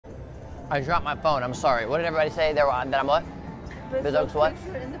I dropped my phone. I'm sorry. What did everybody say? That I'm what? Bizzok's what?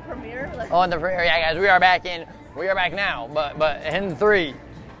 In the premiere. Like oh, in the premiere. Yeah, guys, we are back in. We are back now. But in 3,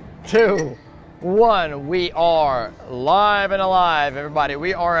 2, 1, we are live and alive, everybody.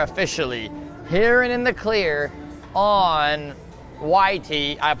 We are officially here and in the clear on YT.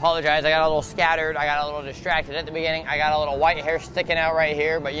 I apologize. I got a little scattered. I got a little distracted at the beginning. I got a little white hair sticking out right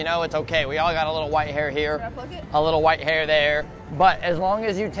here, but you know, it's okay. We all got a little white hair here. Should I plug it? A little white hair there. But as long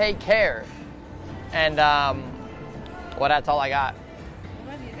as you take care. And, well, that's all I got. Do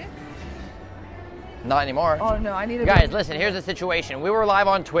I need it? Not anymore. Oh, no, I need it. Guys, listen, here's the situation. We were live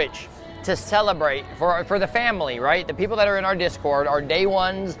on Twitch to celebrate for the family, right? The people that are in our Discord, our day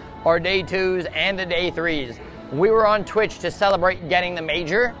ones, our day twos, and the day threes. We were on Twitch to celebrate getting the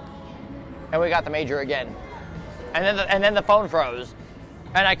major, and we got the major again. And then the phone froze,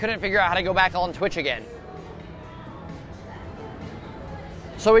 and I couldn't figure out how to go back on Twitch again.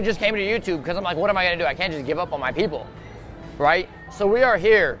 So we just came to YouTube because I'm like, what am I gonna do? I can't just give up on my people, right? So we are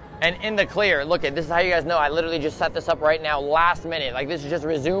here and in the clear. Look at this is how you guys know. I literally just set this up right now, last minute. Like this is just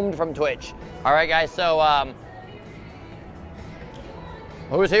resumed from Twitch. All right, guys. So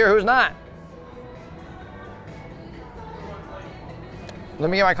who's here? Who's not?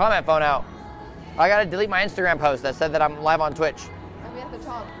 Let me get my comment phone out. I gotta delete my Instagram post that said that I'm live on Twitch. And we have to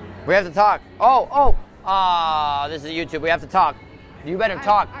talk. We have to talk. Oh, this is YouTube. We have to talk. You better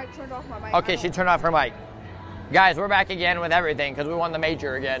talk. I turned off my mic. Okay, she turned off her mic. Guys, we're back again with everything because we won the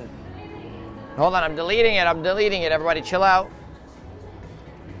major again. Hold on, I'm deleting it. I'm deleting it. Everybody chill out.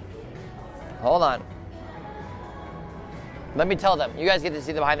 Hold on. Let me tell them. You guys get to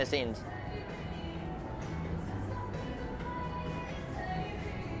see the behind the scenes.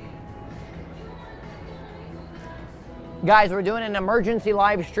 Guys, we're doing an emergency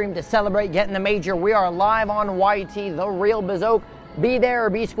live stream to celebrate getting the major. We are live on YT, TheRealBizzok. Be there or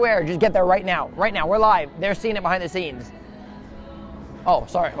be square. Just get there right now. Right now, we're live. They're seeing it behind the scenes. Oh,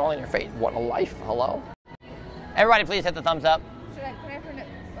 sorry, I'm all in your face. What a life. Hello? Everybody, please hit the thumbs up. Can I turn it?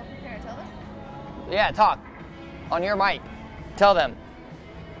 Can I tell them? Yeah, talk. On your mic. Tell them.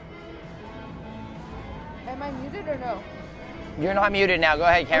 Am I muted or no? You're not muted now. Go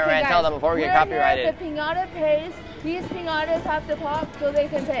ahead, cameraman. Tell them before we get copyrighted. The pinata pays. These pinatas have to pop so they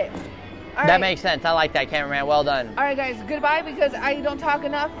can pay. All that right. makes sense. I like that, cameraman. Well done. All right, guys. Goodbye because I don't talk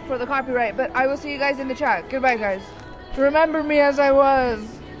enough for the copyright, but I will see you guys in the chat. Goodbye, guys. Remember me as I was.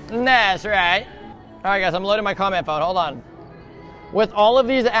 That's right. All right, guys. I'm loading my comment phone. Hold on. With all of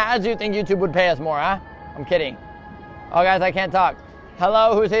these ads, you think YouTube would pay us more, huh? I'm kidding. Oh, guys, I can't talk.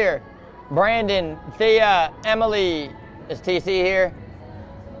 Hello, who's here? Brandon, Thea, Emily. Is TC here?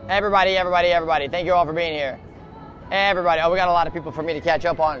 Everybody. Thank you all for being here. Everybody. Oh, we got a lot of people for me to catch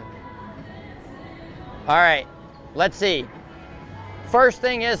up on. All right, let's see. First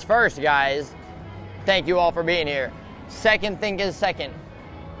thing is first, guys. Thank you all for being here. Second thing is second.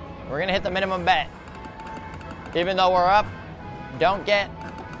 We're gonna hit the minimum bet. Even though we're up, don't get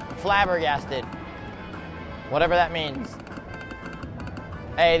flabbergasted. Whatever that means.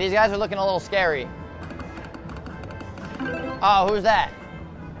 Hey, these guys are looking a little scary. Oh, who's that?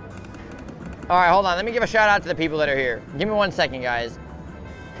 All right, hold on. Let me give a shout out to the people that are here. Give me 1 second, guys.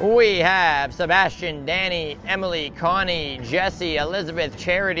 We have Sebastian, Danny, Emily, Connie, Jesse, Elizabeth,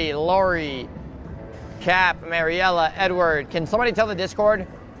 Charity, Lori, Cap, Mariella, Edward. Can somebody tell the Discord?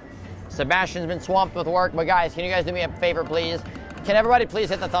 Sebastian's been swamped with work, but guys, can you guys do me a favor, please? Can everybody please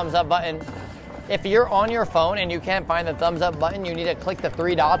hit the thumbs up button? If you're on your phone and you can't find the thumbs up button, you need to click the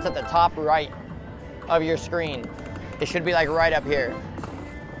 3 dots at the top right of your screen. It should be like right up here.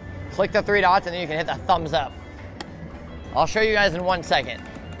 Click the 3 dots and then you can hit the thumbs up. I'll show you guys in 1 second.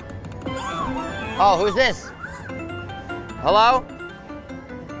 Oh, who's this? Hello?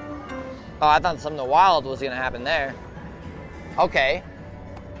 Oh, I thought something wild was gonna happen there. Okay.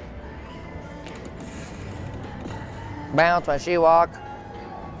 Bounce when she walk.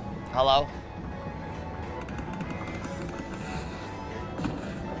 Hello?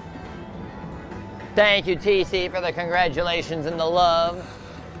 Thank you, TC, for the congratulations and the love.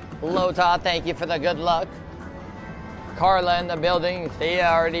 Lota, thank you for the good luck. Carla in the building. Thea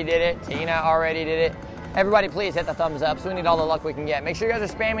already did it. Tina already did it. Everybody, please hit the thumbs up so we need all the luck we can get. Make sure you guys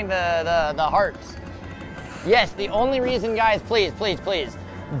are spamming the hearts. Yes, the only reason, guys, please,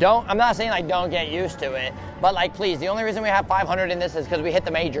 don't, I'm not saying like don't get used to it, but like please, the only reason we have 500 in this is because we hit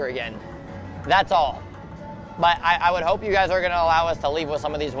the major again. That's all. But I would hope you guys are gonna allow us to leave with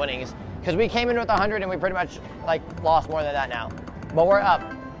some of these winnings because we came in with 100 and we pretty much like lost more than that now. But we're up.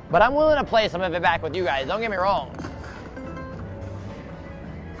 But I'm willing to play some of it back with you guys, don't get me wrong.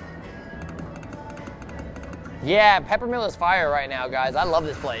 Yeah, Peppermill is fire right now, guys. I love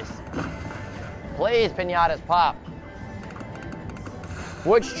this place. Please, pinatas pop.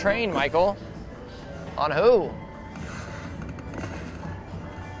 Which train, Michael? On who?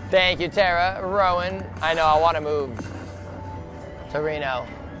 Thank you, Tara. Rowan. I know, I want to move to Reno.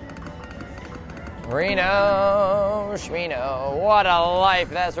 Reno, Shmino. What a life.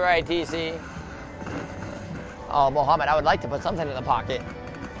 That's right, TC. Oh, Mohammed, I would like to put something in the pocket.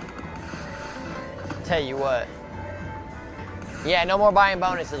 Tell you what. Yeah, no more buying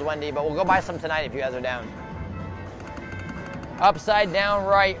bonuses, Wendy, but we'll go buy some tonight if you guys are down. Upside down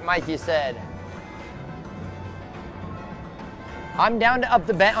right, Mikey said. I'm down to up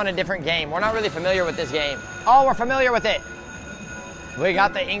the bet on a different game. We're not really familiar with this game. Oh, we're familiar with it. We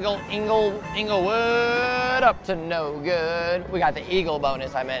got the Inglewood up to no good. We got the Eagle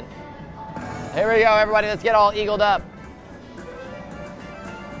bonus, I meant. Here we go, everybody. Let's get all eagled up.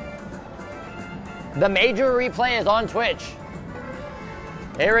 The major replay is on Twitch.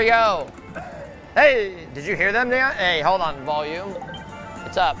 Here we go. Hey, did you hear them there? Hey, hold on, volume.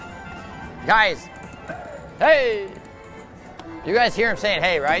 It's up. Guys, hey. You guys hear him saying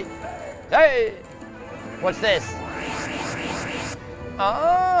hey, right? Hey. What's this?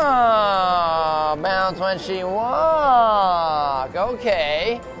 Oh, bounce when she walk.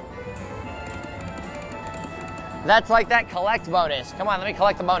 Okay. That's like that collect bonus. Come on, let me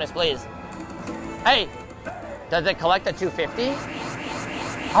collect the bonus, please. Hey, does it collect the 250?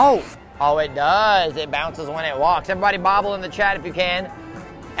 Oh, it does. It bounces when it walks. Everybody bobble in the chat if you can.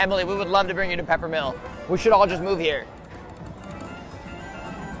 Emily, we would love to bring you to Peppermill. We should all just move here.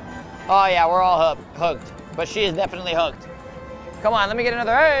 Oh yeah, we're all hooked. But she is definitely hooked. Come on, let me get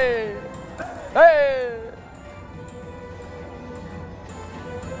another hey! Hey!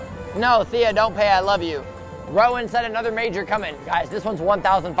 No, Thea, don't pay, I love you. Rowan said another major coming. Guys, this one's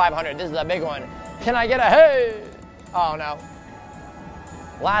 1,500. This is a big one. Can I get a hey? Oh no.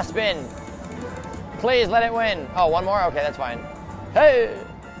 Last spin. Please let it win. Oh, one more? Okay, that's fine. Hey!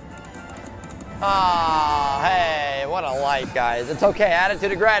 Ah, oh, hey, what a life, guys. It's okay,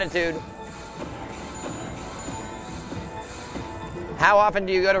 attitude of gratitude. How often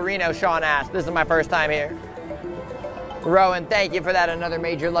do you go to Reno, Sean asked. This is my first time here. Rowan, thank you for that. Another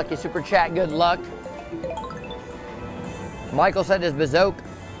major lucky super chat. Good luck. Michael said his Bizzok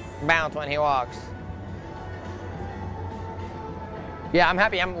bounce when he walks. Yeah, I'm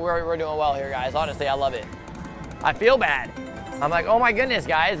happy we're doing well here, guys. Honestly, I love it. I feel bad. I'm like, oh my goodness,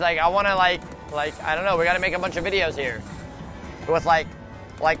 guys. Like, I want to like, I don't know. We got to make a bunch of videos here with like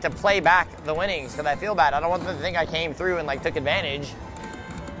to play back the winnings because I feel bad. I don't want them to think I came through and like took advantage.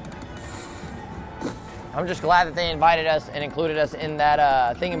 I'm just glad that they invited us and included us in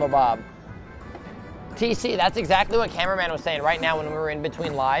that thingamabob. TC, that's exactly what cameraman was saying right now when we were in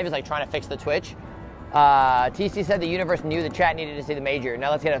between lives, like trying to fix the Twitch. TC said the universe knew the chat needed to see the major.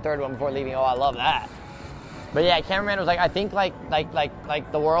 Now let's get a third one before leaving. Oh, I love that. But yeah, cameraman was like, I think like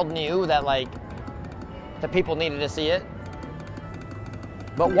the world knew that like the people needed to see it.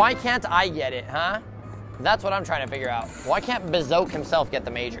 But why can't I get it, huh? That's what I'm trying to figure out. Why can't Bizzok himself get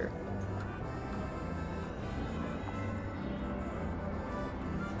the major?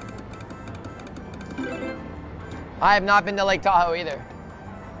 I have not been to Lake Tahoe either.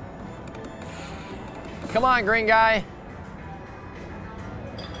 Come on, green guy.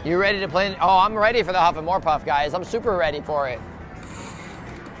 You ready to play? Oh, I'm ready for the Huff and More Puff, guys. I'm super ready for it.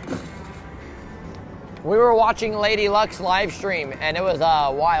 We were watching Lady Luck's live stream, and it was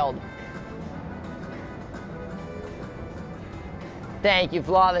wild. Thank you,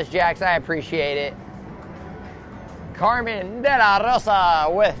 Flawless Jax. I appreciate it. Carmen de la Rosa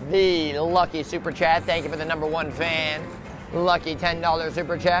with the lucky super chat. Thank you for the #1 fan. Lucky $10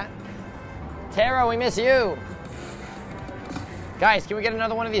 super chat. Tara, we miss you. Guys, can we get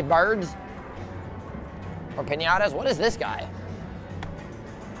another one of these birds? Or pinatas? What is this guy?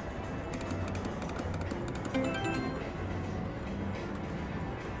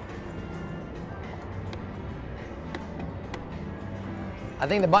 I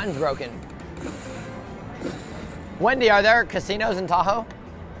think the button's broken. Wendy, are there casinos in Tahoe?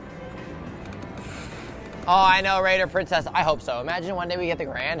 Oh, I know, Raider Princess. I hope so. Imagine one day we get the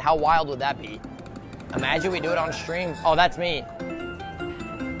grand. How wild would that be? Imagine we do it on stream. Oh, that's me.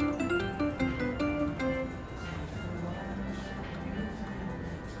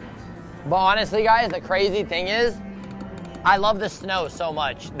 But honestly, guys, the crazy thing is, I love the snow so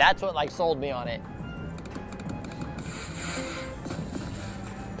much. That's what like sold me on it.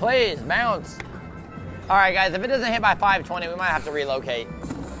 Please, bounce. All right, guys, if it doesn't hit by 520, we might have to relocate.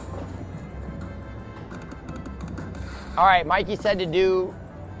 All right, Mikey said to do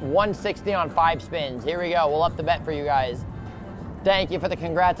 160 on 5 spins. Here we go. We'll up the bet for you guys. Thank you for the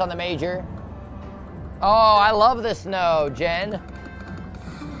congrats on the major. Oh, I love the snow, Jen.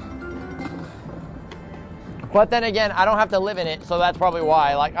 But then again, I don't have to live in it, so that's probably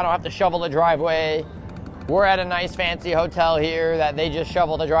why. Like, I don't have to shovel the driveway. We're at a nice fancy hotel here that they just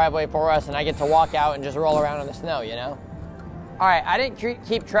shovel the driveway for us, and I get to walk out and just roll around in the snow, you know? All right, I didn't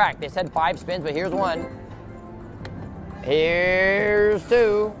keep track. They said 5 spins, but here's 1. Here's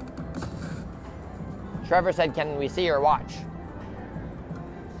 2. Trevor said, can we see or watch?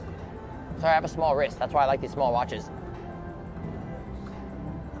 Sorry, I have a small wrist. That's why I like these small watches.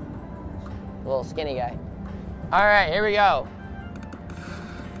 Little skinny guy. All right, here we go.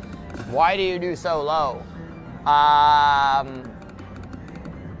 Why do you do so low?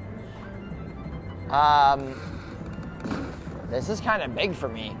 This is kind of big for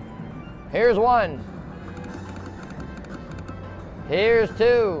me. Here's 1. Here's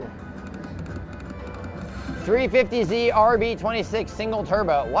 2. 350Z RB26 single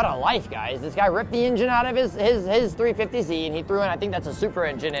turbo. What a life, guys. This guy ripped the engine out of his 350Z and he threw in, I think that's a super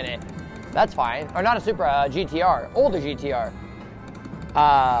engine in it. That's fine. Or not a super, GTR. Older GTR.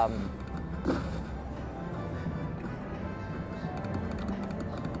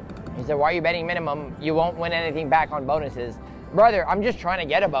 He said, why are you betting minimum? You won't win anything back on bonuses. Brother, I'm just trying to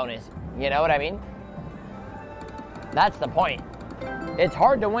get a bonus. You know what I mean? That's the point. It's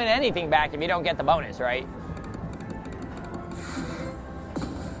hard to win anything back if you don't get the bonus, right?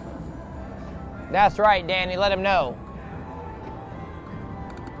 That's right, Danny. Let him know.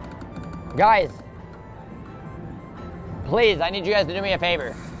 Guys, please, I need you guys to do me a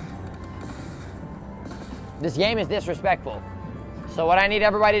favor. This game is disrespectful. So what I need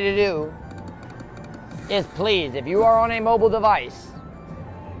everybody to do is please, if you are on a mobile device,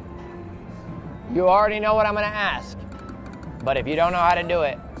 you already know what I'm going to ask. But if you don't know how to do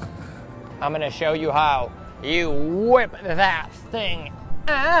it, I'm going to show you how. You whip that thing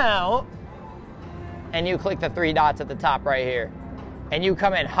out, and you click the 3 dots at the top right here. And you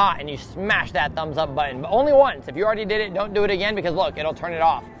come in hot and you smash that thumbs up button. But only once. If you already did it, don't do it again because look, it'll turn it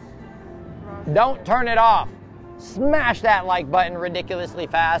off. Don't turn it off. Smash that like button ridiculously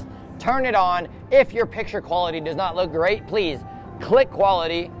fast. Turn it on. If your picture quality does not look great, please click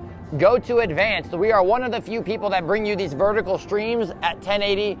quality. Go to advanced. We are one of the few people that bring you these vertical streams at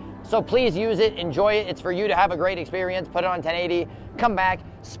 1080. So please use it, enjoy it. It's for you to have a great experience. Put it on 1080. Come back,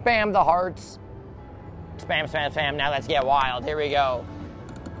 spam the hearts. Spam, spam, spam. Now let's get wild. Here we go.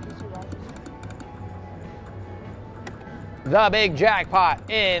 The big jackpot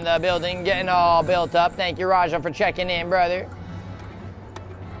in the building, getting all built up. Thank you, Raja, for checking in, brother.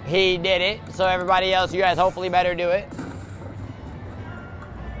 He did it. So everybody else, you guys hopefully better do it.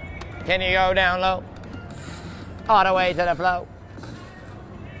 Can you go down low? All the way to the flow.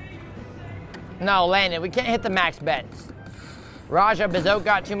 No, Landon, we can't hit the max bets. Raja Bizzok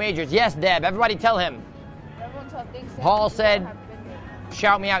got 2 majors. Yes, Deb. Everybody tell him. Paul said,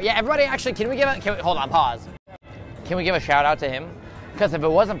 shout me out. Yeah, everybody actually, can we hold on, pause. Can we give a shout out to him? Because if it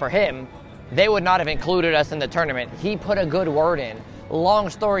wasn't for him, they would not have included us in the tournament. He put a good word in. Long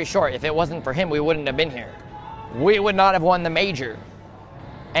story short, if it wasn't for him, we wouldn't have been here. We would not have won the major.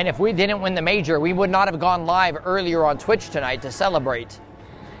 And if we didn't win the major, we would not have gone live earlier on Twitch tonight to celebrate.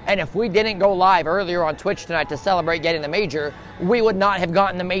 And if we didn't go live earlier on Twitch tonight to celebrate getting the major, we would not have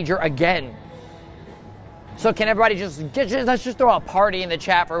gotten the major again. So can everybody let's just throw a party in the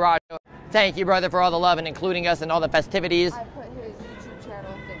chat for Raja. Thank you, brother, for all the love and including us in all the festivities. I put his YouTube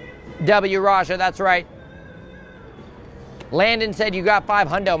channel thing. W. Raja, that's right. Landon said you got 5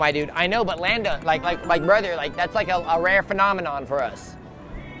 hundo, my dude. I know, but Landon, like brother, like that's like a rare phenomenon for us.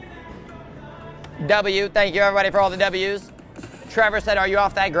 W, thank you everybody for all the W's. Trevor said, are you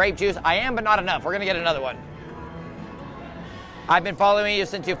off that grape juice? I am, but not enough. We're gonna get another one. I've been following you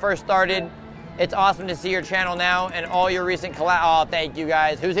since you first started. It's awesome to see your channel now and all your recent oh, thank you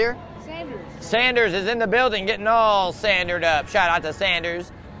guys. Who's here? Sanders. Sanders is in the building, getting all sandered up. Shout out to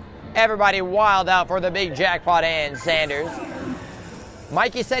Sanders. Everybody wild out for the big jackpot and Sanders.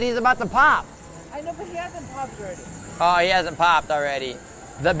 Mikey said he's about to pop. I know, but he hasn't popped already. Oh, he hasn't popped already.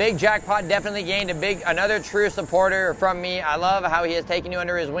 The big jackpot definitely gained another true supporter from me. I love how he has taken you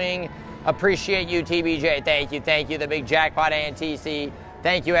under his wing. Appreciate you, TBJ. Thank you, the big jackpot and TC.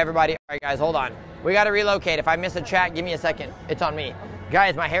 Thank you, everybody. All right, guys, hold on. We got to relocate. If I miss a chat, give me a second. It's on me. Okay.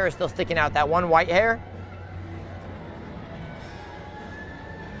 Guys, my hair is still sticking out. That one white hair.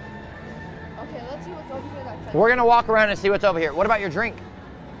 Okay, let's see what's over here. We're going to walk around and see what's over here. What about your drink?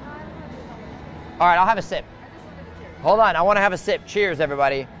 All right, I'll have a sip. Hold on, I want to have a sip. Cheers,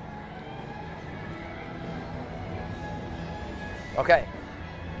 everybody. Okay.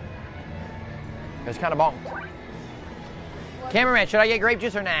 It was kind of bonked. Cameraman, should I get grape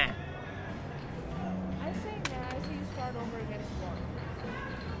juice or nah?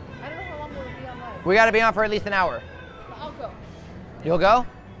 We got to be on for at least an hour. I'll go. You'll go?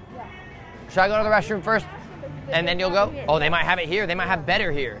 Yeah. Should I go to the restroom first? And then you'll go? Oh, they might have it here. They might have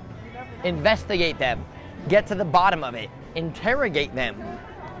better here. Investigate them. Get to the bottom of it. Interrogate them.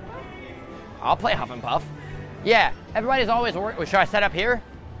 I'll play Huff and Puff. Yeah, everybody's always worried. Should I set up here?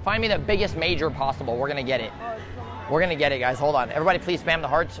 Find me the biggest major possible. We're going to get it. We're going to get it, guys. Hold on. Everybody please spam the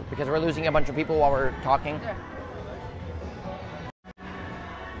hearts because we're losing a bunch of people while we're talking. Yeah.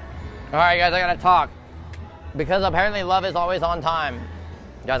 All right, guys, I got to talk. Because apparently love is always on time.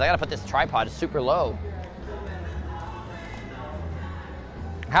 Guys, I got to put this tripod super low.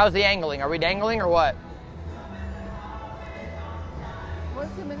 How's the angling? Are we dangling or what?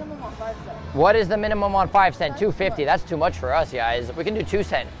 What's the minimum on 5 cents? What is the minimum on 5 cent? 250. That's too much for us, guys. We can do 2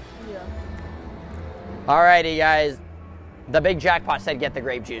 cent. Yeah. Alrighty, guys. The big jackpot said get the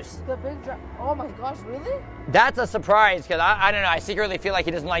grape juice. The big jackpot. Oh my gosh, really? That's a surprise because I don't know. I secretly feel like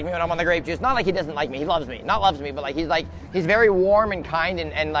he doesn't like me when I'm on the grape juice. Not like he doesn't like me. He loves me. Not loves me, but he's very warm and kind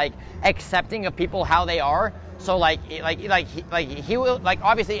and like accepting of people how they are. So he will like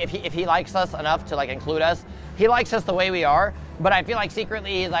obviously if he likes us enough to like include us, he likes us the way we are. But I feel like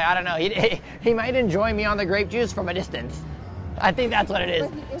secretly he's like, I don't know. He might enjoy me on the grape juice from a distance. I think that's what it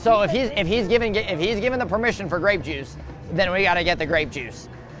is. So if he's given the permission for grape juice, then we got to get the grape juice.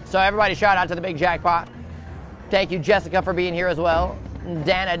 So everybody shout out to the big jackpot. Thank you, Jessica, for being here as well.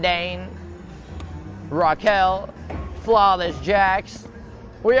 Dana Dane, Raquel, Flawless Jax.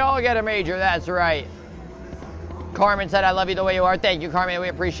 We all get a major, that's right. Carmen said, I love you the way you are. Thank you, Carmen. We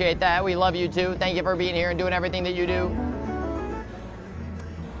appreciate that. We love you too. Thank you for being here and doing everything that you do.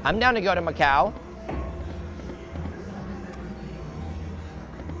 I'm down to go to Macau.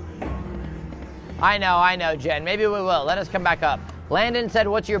 I know, Jen. Maybe we will. Let us come back up. Landon said,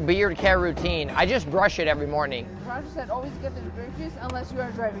 what's your beard care routine? I just brush it every morning. Roger said, always get the grape juice unless you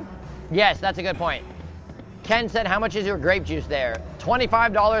are driving. Yes, that's a good point. Ken said, how much is your grape juice there?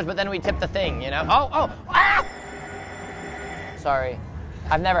 $25, but then we tip the thing, you know? Ah! Sorry.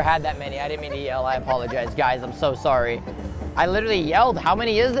 I've never had that many. I didn't mean to yell. I apologize. Guys, I'm so sorry. I literally yelled. How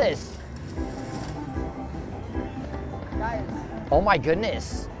many is this? Guys. Oh my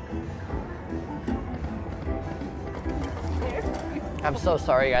goodness. I'm so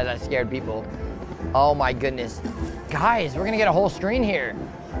sorry, guys. I scared people. Oh my goodness. Guys, we're gonna get a whole screen here.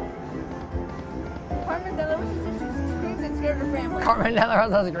 Carmen De La Rosa screamed and scared her family. Carmen De La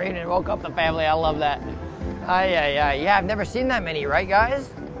Rosa screamed and woke up the family. I love that. Yeah, I've never seen that many, right,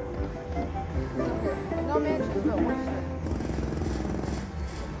 guys? No mansions, but what's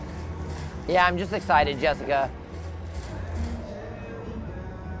it? Yeah, I'm just excited, Jessica.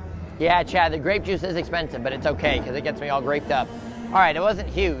 Yeah, Chad, the grape juice is expensive, but it's okay because it gets me all graped up. All right, it wasn't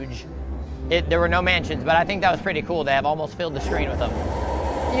huge. There were no mansions, but I think that was pretty cool. They have almost filled the screen with them.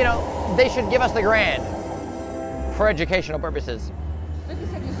 You know, they should give us the grand for educational purposes. Vicky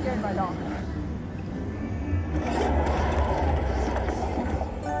said you scared my dog.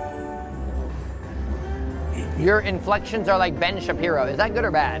 Your inflections are like Ben Shapiro. Is that good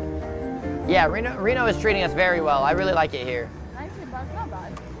or bad? Yeah, Reno is treating us very well. I really like it here. $19, not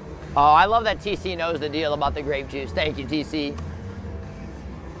bad. Oh, I love that TC knows the deal about the grape juice. Thank you, TC.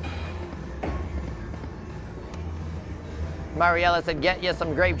 Mariella said, get you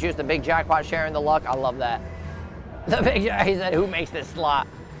some grape juice. The big jackpot sharing the luck. I love that. The big jackpot, he said, who makes this slot?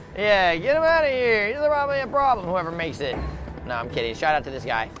 Yeah, get him out of here. He's probably a problem, whoever makes it. No, I'm kidding. Shout out to this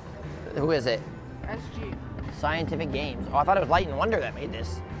guy. Who is it? SG. Scientific Games. Oh, I thought it was Light and Wonder that made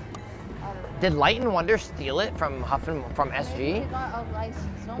this. Did Light and Wonder steal it from from SG? Maybe they got a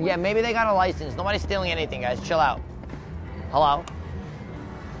license. Yeah, maybe they got a license. Nobody's stealing anything, guys. Chill out. Hello?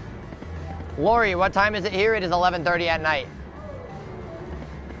 Lori, what time is it here? It is 11:30 at night.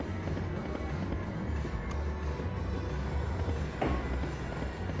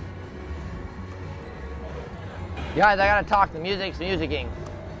 Guys, I gotta talk. The music's musicking.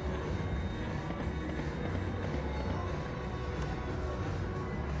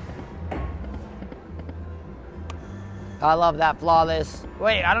 I love that. Flawless.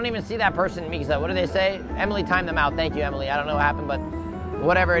 Wait, I don't even see that person, Miksa. What do they say? Emily timed them out. Thank you, Emily. I don't know what happened, but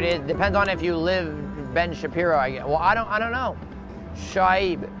whatever it is. Depends on if you live Ben Shapiro, I guess. Well, I don't know.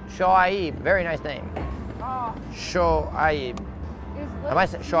 Shoaib. Very nice name. Shoaib. Am I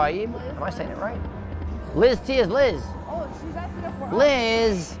saying Shoaib? Am I saying it right? Liz T is Liz. Oh, she's asking her for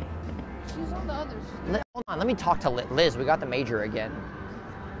Liz. She's on the other. Hold on, let me talk to Liz. We got the major again.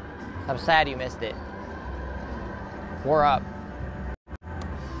 I'm sad you missed it. We're up.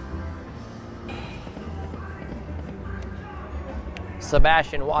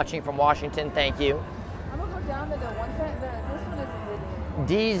 Sebastian watching from Washington, thank you. I'm gonna go down to the one side. This one isn't leading.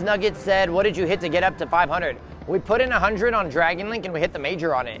 D's Nuggets said, what did you hit to get up to 500? We put in 100 on Dragon Link and we hit the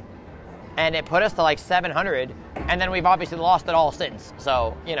major on it. And it put us to like 700. And then we've obviously lost it all since.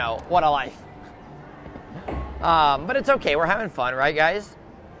 So, you know, what a life. But it's okay. We're having fun, right, guys?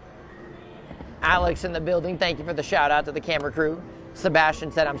 Alex in the building. Thank you for the shout out to the camera crew.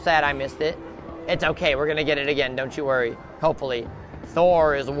 Sebastian said, I'm sad I missed it. It's okay. We're going to get it again. Don't you worry. Hopefully.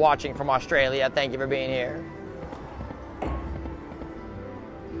 Thor is watching from Australia. Thank you for being here.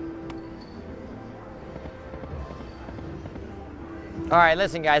 All right,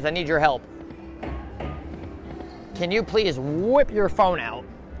 listen, guys, I need your help. Can you please whip your phone out?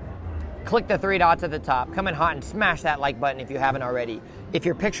 Click the 3 dots at the top. Come in hot and smash that like button if you haven't already. If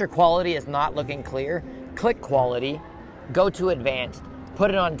your picture quality is not looking clear, click quality, go to advanced, put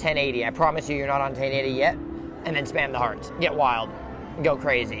it on 1080. I promise you, you're not on 1080 yet. And then spam the hearts. Get wild. Go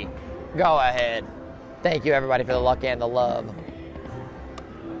crazy. Go ahead. Thank you, everybody, for the luck and the love.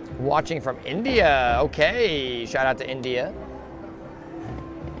 Watching from India. Okay, shout out to India.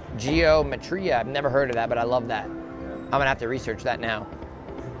 Geometria, I've never heard of that, but I love that. I'm gonna have to research that now.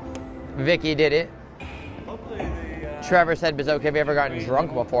 Vicky did it. Trevor said, Bizzok, have you ever gotten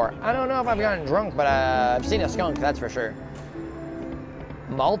drunk before? I don't know if I've gotten drunk, but I've seen a skunk, that's for sure.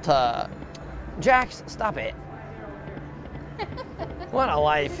 Malta. Jax, stop it. What a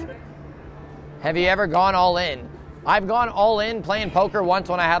life. Have you ever gone all in? I've gone all in playing poker once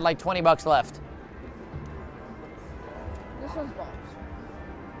when I had like 20 bucks left. This one's bombs.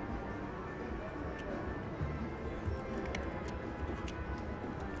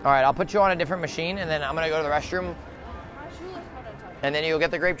 All right, I'll put you on a different machine, and then I'm gonna go to the restroom. And then you'll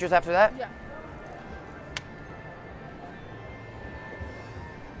get the grape juice after that? Yeah.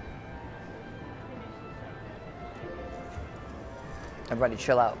 Everybody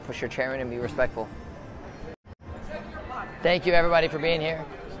chill out. Push your chair in and be respectful. Thank you, everybody, for being here.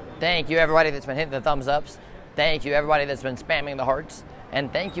 Thank you, everybody that's been hitting the thumbs ups. Thank you, everybody that's been spamming the hearts.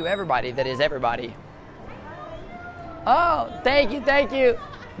 And thank you, everybody that is everybody. Oh, thank you, thank you.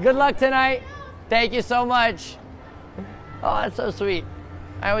 Good luck tonight. Thank you so much. Oh, that's so sweet.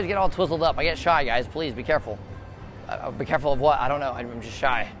 I always get all twizzled up. I get shy, guys. Please be careful. Be careful of what? I don't know. I'm just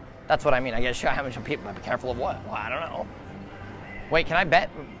shy. That's what I mean. I get shy. How many people? Be careful of what? Well, I don't know. Wait, can I bet?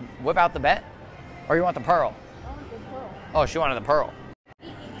 Whip out the bet? Or you want the pearl? I want the pearl. Oh, she wanted the pearl.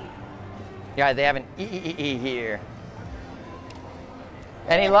 Guys, they have an E here.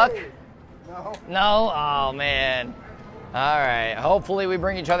 Any luck? No. No? Oh, man. All right. Hopefully we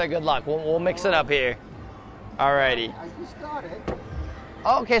bring each other good luck. We'll mix it up here. All righty. I just got it.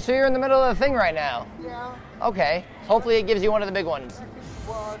 Okay, so you're in the middle of the thing right now. Yeah. Okay. Hopefully it gives you one of the big ones.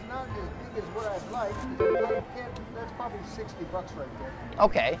 Well, it's not as big as what I'd like. That's probably $60 right there.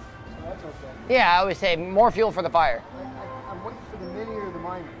 Okay. So that's okay. Yeah, I always say more fuel for the fire. I'm waiting for the mini or the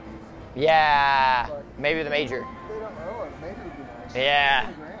minor. Yeah. Maybe the major. They don't know. Maybe it would be nice. Yeah.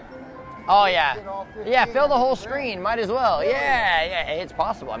 $20 grand. Oh, yeah. Get all 15, Yeah, fill the whole 100 grand. screen. Might as well. Yeah, yeah. Hey, it's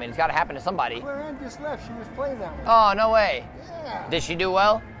possible. I mean, it's got to happen to somebody. Claire Ann just left. She was playing that one. Oh, no way. Yeah. Did she do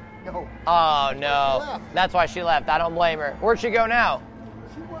well? No. Oh, She no. left. That's why she left. I don't blame her. Where'd she go now?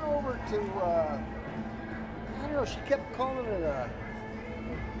 She went over to, I don't know, she kept calling it a,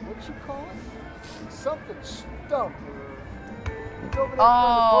 what'd she call it? Something stump. It's over there in front of the poker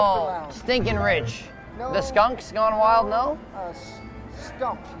Oh, lounge. Stinking Rich. No. The skunks gone wild, no?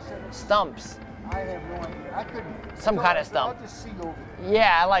 Stump. She said it's, Stumps. I have no idea. I couldn't. Some kind of stump. I'll just see over there.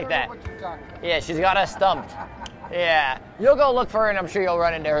 Yeah, I I like don't know that. what you're talking about. Yeah, she's got us stumped. Yeah. You'll go look for her, and I'm sure you'll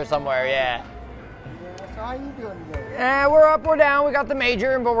run into her somewhere, yeah. Yeah, so how you doing today? We're up, we're down. We got the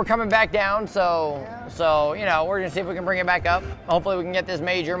major, but we're coming back down, so, you know, we're going to see if we can bring it back up. Hopefully we can get this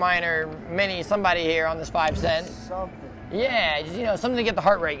major, minor, mini, somebody here on this 5 cent. Something. Yeah, just, you know, something to get the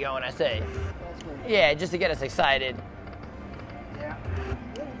heart rate going, I say. That's what Yeah, just to get us excited. Yeah.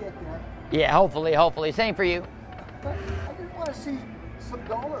 We'll get that. Yeah, hopefully. Same for you. But I just want to see some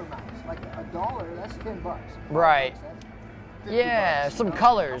dollar amounts. Like $1, that's $10. Right. That's $50, Yeah, you some know?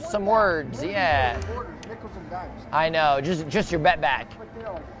 colors, I want some that. words, Maybe yeah. Quarters, nickels and dimes. I know, just your bet back. But you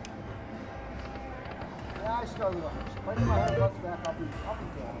know, yeah, I started with 100. If I get my $100 back, I'll be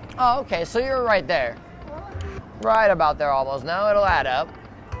glad. Oh, okay, so you're right there. Right about there almost. Now it'll add up.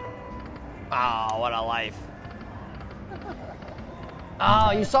 Oh, what a life.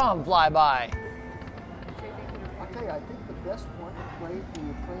 Oh, you saw him fly by. I'll tell you, I think the best one to play when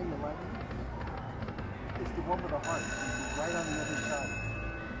you're playing the lightning is the one with the heart. Right on the other side.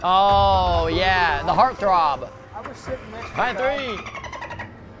 Oh, yeah, the heartthrob. I was sitting next to High the guy.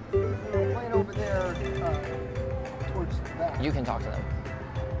 three. We were playing over there towards the back. You can talk to them.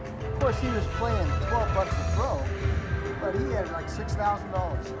 Of course, he was playing $12 a throw, But he had like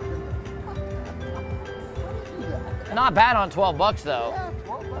 $6,000. Not bad on 12 bucks though. Yeah,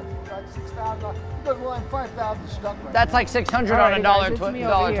 12 bucks, like $6,000. He goes, well, I'm 5,000 stuck right That's now. like 600 All on right, a guys, it's $1.20. me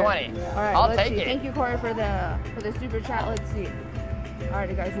over here. All right, I'll let's take see. it. Thank you, Corey, for the super chat. Let's see. All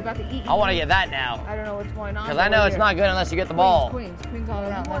right, guys, we got the EE. I want to get that now. I don't know what's going on. Because I know it's not good unless you get the ball. Queens all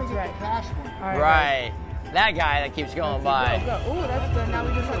around. You want That's to get right. the cash one. All right. Right. That guy that keeps going by. Oh, that's good. Now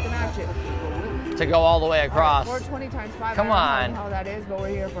we just have to match it. To go all the way across. 420 times 5. Come I on. don't know how that is, but we're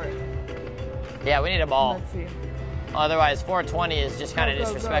here for it. Yeah, we need a ball. Let's see. Otherwise, 420 is just kind of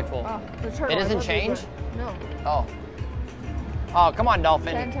disrespectful. Oh, the turtle, It I doesn't love change? it. No. Oh. Oh, come on,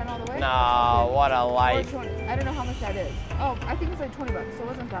 Dolphin. 10 all the way? No, Okay. what a life. 420. I don't know how much that is. Oh, I think it's like 20 bucks, so it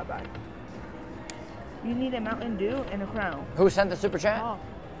wasn't that bad. You need a Mountain Dew and a crown. Who sent the super chat? Oh,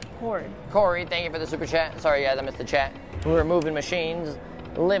 Corey. Corey, thank you for the super chat. Sorry, guys, I missed the chat. We're moving machines,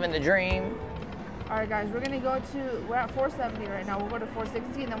 living the dream. All right, guys, we're at 470 right now. We'll go to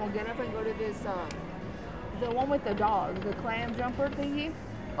 460, and then we'll get up and go to this, the one with the dog, the clam jumper thingy.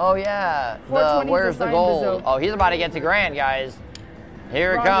 Oh, yeah. 420 is Where's the the sign, gold? Bizzok. Oh, he's about to get to grand, guys.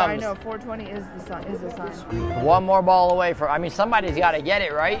 Here it Roger, I comes. know, 420 is the sign. One more ball away from. I mean, somebody's got to get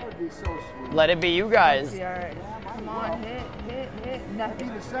it, right? That would be so sweet. Let it be you guys. All right. Come on, hit, That'd be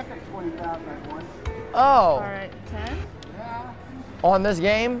nothing. the second 20,000 I won. Oh, All right, 10. Yeah. on this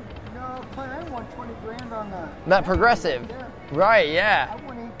game? No, I won 20 grand on the. That progressive. Yeah. Right, yeah. I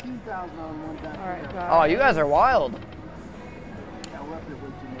won 18,000 on one back. All right, there. guys. Oh, you guys are wild. Yeah, we're up there way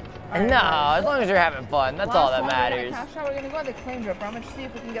too much. All right, No, guys. as long as you're having fun, that's Last all that one, we're gonna matters. cash out. We're gonna go to the claim drop. I'm gonna see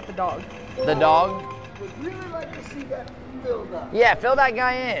if we can get the dog. The dog? Would really like to see that filled up. Yeah, fill that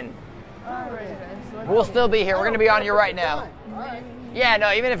guy in. All right, guys. So let's We'll see. still be here. We're gonna be on you right now. All right. Yeah,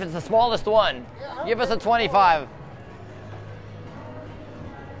 no, even if it's the smallest one, give us a 25.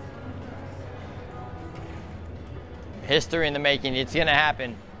 History in the making. It's gonna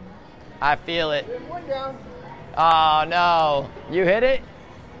happen. I feel it. There's one down. Oh no, you hit it?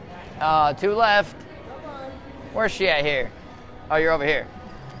 Oh, two left. Come on. Where's she at here? Oh, you're over here.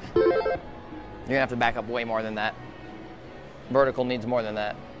 You're gonna have to back up way more than that. Vertical needs more than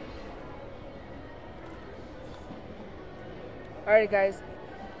that. All right, guys.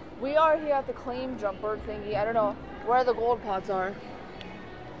 We are here at the claim jumper thingy. I don't know where the gold pots are.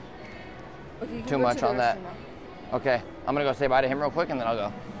 Okay, you can Too go much to the on that. restroom now. Okay, I'm gonna go say bye to him real quick and then I'll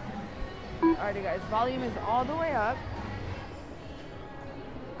go. Alrighty, guys. Volume is all the way up.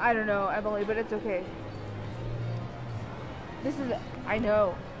 I don't know, Emily, but it's okay. This is, I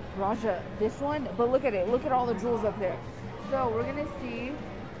know, Raja, this one, but look at it. Look at all the jewels up there. So we're gonna see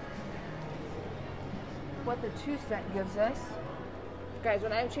what the 2 cent gives us. Guys,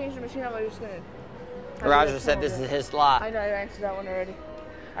 when I change the machine, I'm just gonna. Roger said this is his slot. I know, I answered that one already.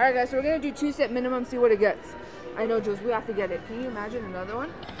 Alright, guys, so we're gonna do 2 cent minimum, see what it gets. I know, Jules, we have to get it. Can you imagine another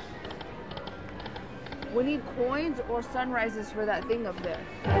one? We need coins or sunrises for that thing up there.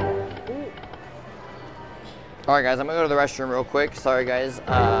 Ooh. All right, guys, I'm gonna go to the restroom real quick. Sorry, guys.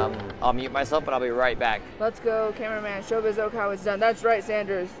 I'll mute myself, but I'll be right back. Let's go, cameraman. Show BizzOk how it's done. That's right,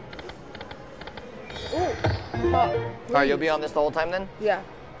 Sanders. Ooh. Oh, All right, you'll be on this the whole time then? yeah.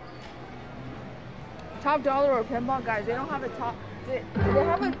 Top dollar or pinball, guys. They don't have a top. They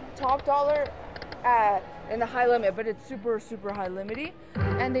have a top dollar in the high limit, but it's super, super high limity.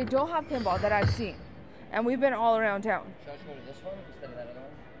 And they don't have pinball that I've seen. And we've been all around town. Should I go to this one instead of that other one?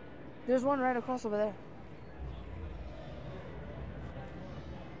 There's one right across over there.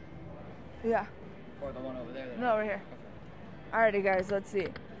 Yeah. Or the one over there? No, right here. Alrighty, guys, let's see.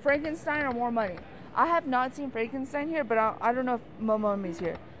 Frankenstein or more money? I have not seen Frankenstein here, but I don't know if Momomi's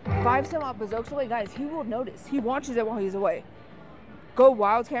here. 5 cent while BizzOk's away, guys. He will notice. He watches it while he's away. Go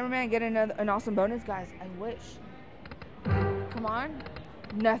wild, cameraman. Get an awesome bonus, guys. I wish. Come on.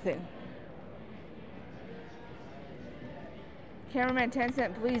 Nothing. Cameraman, 10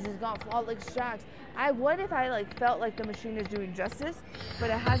 cent, please. It's got flawless jacks. I would if I felt like the machine is doing justice, but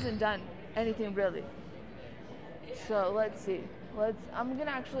it hasn't done anything really. So let's see. I'm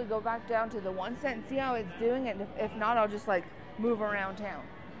gonna actually go back down to the 1 cent and see how it's doing, and if not, I'll just move around town.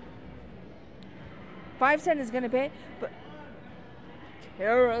 5 cent is gonna pay, but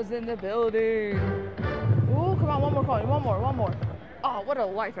Tara's in the building. Ooh, come on, one more coin, one more. Oh, what a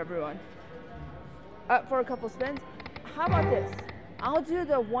life, everyone. Up for a couple spins. How about this? I'll do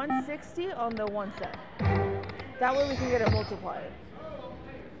the 160 on the 1 cent. That way we can get a multiplier.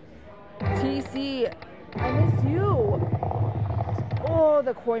 TC, I miss you. Oh,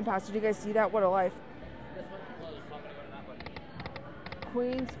 the coin pass. Did you guys see that? What a life. This one's closed, so I'm gonna go to that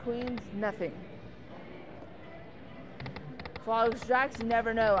one. Queens, nothing. Flawless jacks, you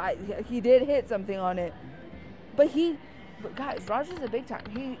never know. He did hit something on it. But But guys, Roger's a big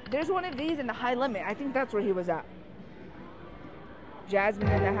time. There's one of these in the high limit. I think that's where he was at. Jasmine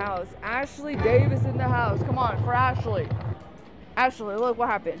in the house. Ashley Davis in the house. Come on, for Ashley. Ashley, look what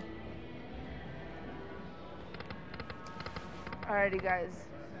happened. Alrighty, guys.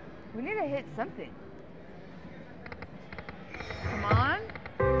 We need to hit something. Come on.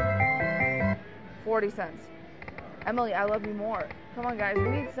 40 cents. Emily, I love you more. Come on, guys. We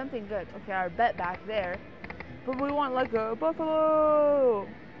need something good. Okay, our bet back there. But we want like a buffalo.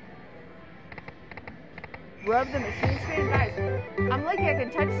 Rub the machine screen. Guys, I'm lucky I can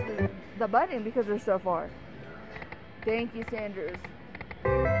touch the button because we're so far. Thank you, Sanders.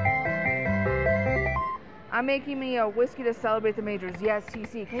 I'm making me a whiskey to celebrate the majors. Yes,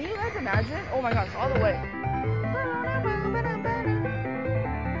 TC. Can you guys imagine? Oh my gosh, all the way.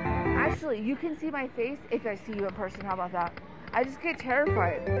 Actually, you can see my face if I see you in person. How about that? I just get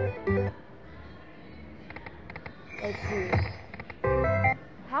terrified. Let's see.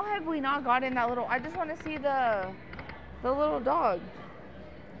 How have we not gotten that little... I just want to see the little dog.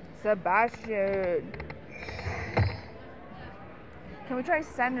 Sebastian. Can we try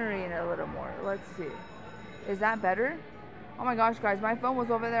centering it a little more? Let's see. Is that better? Oh my gosh, guys. My phone was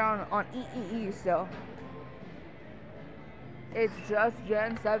over there on EEE still. It's just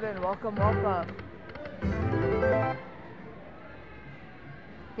Gen 7. Welcome, welcome.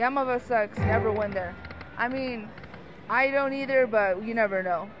 Yamava sucks. Never win there. I mean... I don't either, but you never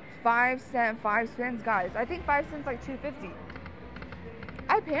know. 5 cents, 5 spins, guys. I think 5 cents like $2.50.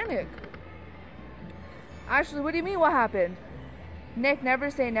 I panic. Ashley, what do you mean what happened? Nick,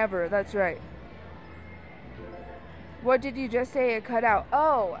 never say never. That's right. What did you just say? It cut out.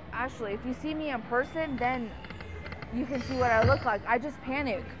 Oh, Ashley, if you see me in person, then you can see what I look like. I just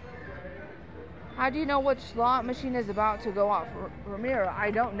panic. How do you know which slot machine is about to go off? Ramiro, I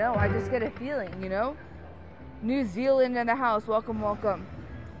don't know. I just get a feeling, you know? New Zealand in the house. Welcome, welcome.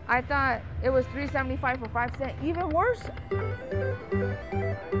 I thought it was $3.75 for 5 cents. Even worse.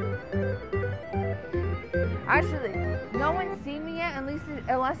 Actually, no one's seen me yet,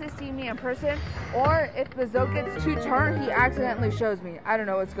 unless it's seen me in person. Or if Bizzok gets 2 turns, he accidentally shows me. I don't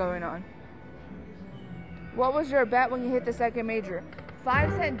know what's going on. What was your bet when you hit the second major?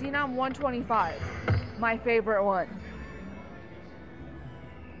 5 cent denom 125. My favorite one.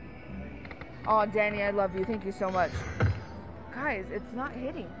 Oh, Danny, I love you. Thank you so much. Guys, it's not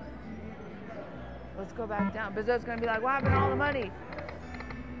hitting. Let's go back down. Bizzok's going to be like, what happened to all the money?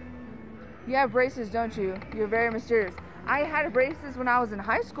 You have braces, don't you? You're very mysterious. I had braces when I was in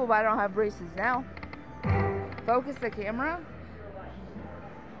high school, but I don't have braces now. Focus the camera.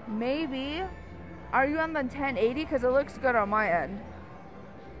 Maybe. Are you on the 1080? Because it looks good on my end.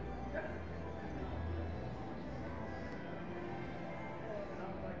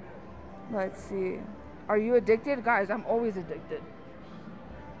 Let's see. Are you addicted? Guys, I'm always addicted.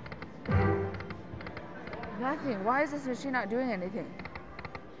 Nothing. Why is this machine not doing anything?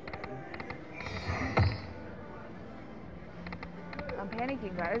 I'm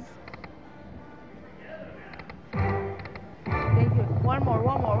panicking, guys. Thank you. One more.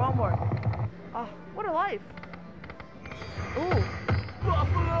 Oh, what a life. Ooh.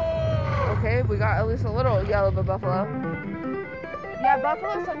 Buffalo! Okay, we got at least a little yellow of a buffalo. Yeah,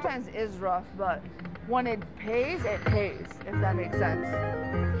 buffalo sometimes is rough, but when it pays, if that makes sense.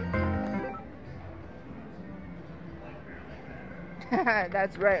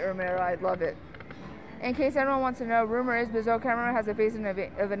 That's right, Romero. I'd love it. In case anyone wants to know, rumor is Bizzok camera has a face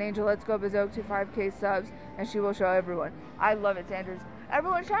of an angel. Let's go Bizzok to 5K subs, and she will show everyone. I love it, Sanders.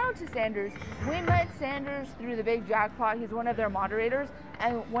 Everyone, shout out to Sanders. We met Sanders through the big jackpot. He's one of their moderators,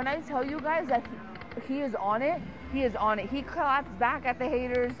 and when I tell you guys that he is on it, he is on it. He claps back at the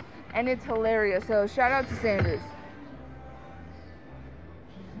haters, and it's hilarious. So shout out to Sanders.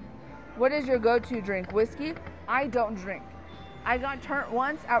 What is your go-to drink? Whiskey? I don't drink. I got turned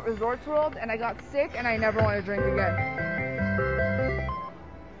once at Resorts World, and I got sick, and I never want to drink again.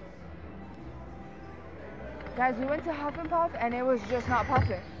 Guys, we went to Huff and Puff, and it was just not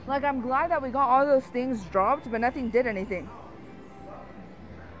puffing. Like, I'm glad that we got all those things dropped, but nothing did anything.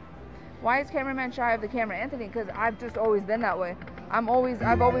 Why is cameraman shy of the camera? Anthony, because I've just always been that way. I've always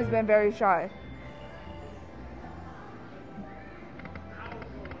been very shy.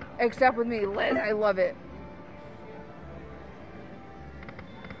 Except with me, Liz, I love it.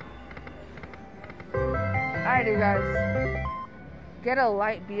 Alright, you guys. Get a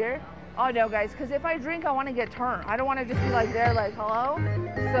light beer. Oh no, guys, because if I drink, I want to get turned. I don't want to just be like there, like, hello?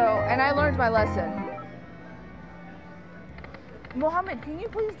 So, and I learned my lesson. Mohammed, can you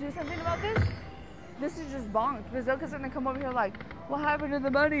please do something about this? This is just bonked. Bizzok is going to come over here like, what happened to the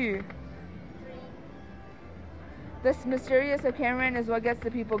money? This mysterious cameraman is what gets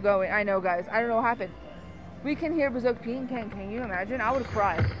the people going. I know, guys. I don't know what happened. We can hear Bizzok peeing. Can you imagine? I would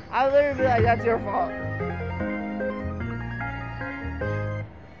cry. I would literally be like, that's your fault.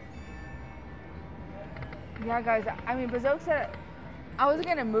 Yeah, guys. I mean, Bizzok said I was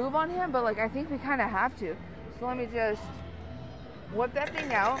going to move on him, but, like, I think we kind of have to. So let me just whip that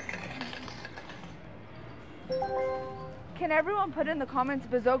thing out. Can everyone put in the comments,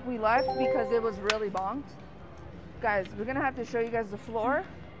 Bizzok, we left because it was really bonked? Guys, we're going to have to show you guys the floor.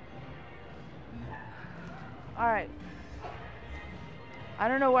 All right. I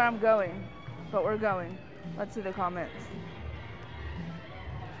don't know where I'm going, but we're going. Let's see the comments.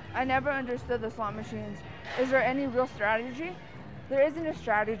 I never understood the slot machines. Is there any real strategy? There isn't a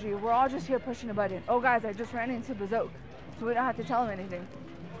strategy. We're all just here pushing a button. Oh, guys, I just ran into Bizzok, so we don't have to tell him anything.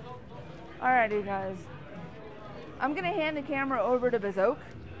 Alrighty, guys. I'm going to hand the camera over to Bizzok.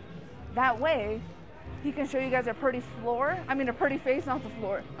 That way, he can show you guys a pretty floor. I mean, a pretty face, not the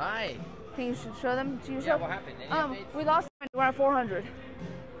floor. Hi. Can you show them to yourself? Yeah, what happened? Any updates? We lost. We're at 400.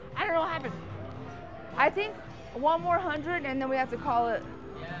 I don't know what happened. I think one more 100 and then we have to call it.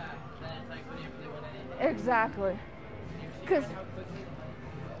 Yeah, then it's like, what do you really want to do? Exactly.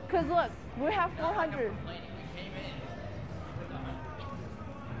 Cause look, we have 400.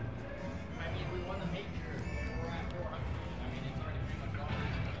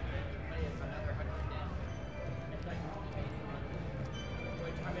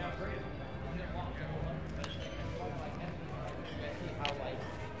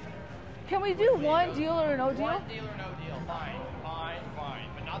 Can we do one deal or no deal? One deal or no deal. Fine.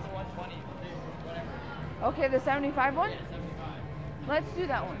 But not the 120. Whatever. Okay, the 75 one? Yeah, 75. Let's do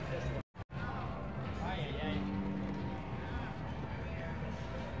that one.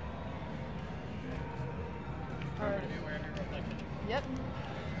 Yep.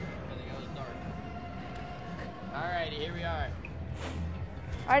 Alrighty, here we are.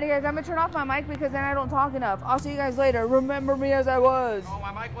 Alrighty, guys, I'm gonna turn off my mic because then I don't talk enough. I'll see you guys later. Remember me as I was. Oh,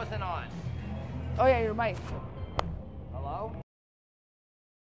 my mic wasn't on. Oh yeah, your mic. Hello?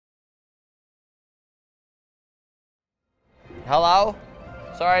 Hello?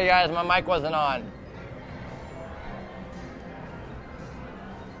 Sorry guys, my mic wasn't on.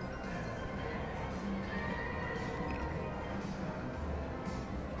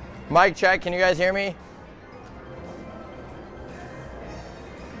 Mic check, can you guys hear me?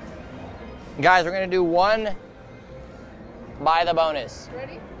 Guys, we're gonna do one by the bonus.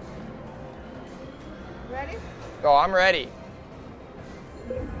 Ready? Ready? Oh, I'm ready.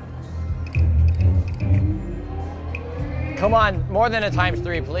 Come on, more than a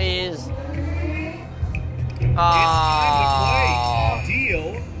 ×3, please. It's time to play.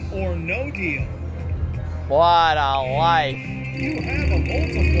 Deal or no deal. What a life. You have a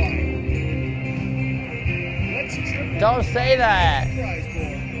multiplier. Let's triple. Don't say that. Prize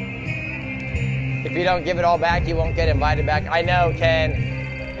board. If you don't give it all back, you won't get invited back. I know, Ken.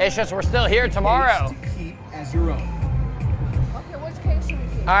 It's just we're still here tomorrow. To keep as your own. Okay, which case should we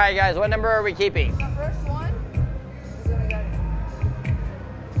keep? All right, guys, what number are we keeping? The first one is gonna go.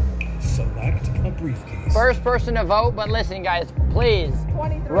 Select a briefcase. First person to vote, but listen, guys, please.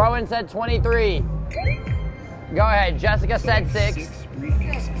 23. Rowan said 23. Go ahead. Jessica said 6. 6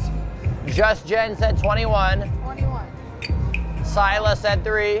 briefcases. Just Jen said 21. 21. Sila said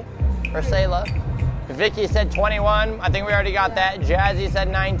 3. Or Sayla. Vicky said 21. I think we already got that. Jazzy said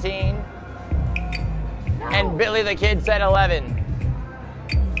 19. No. And Billy the Kid said 11.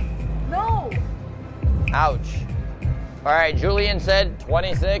 No. Ouch. All right, Julian said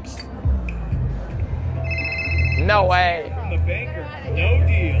 26. No way. From the banker, no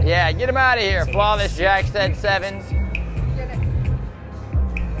deal. Yeah, get him out of here. Flawless Jack said 7. Get it.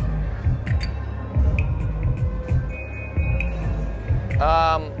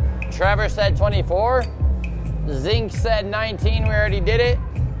 Trevor said 24. Zink said 19. We already did it.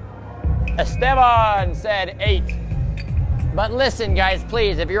 Esteban said 8. But listen, guys,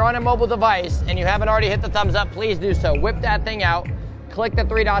 please, if you're on a mobile device and you haven't already hit the thumbs up, please do so. Whip that thing out. Click the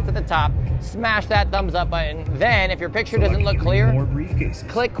 3 dots at the top. Smash that thumbs up button. Then, if your picture doesn't look clear, More briefcases.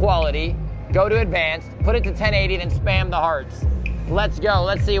 click quality, go to advanced, put it to 1080, then spam the hearts. Let's go.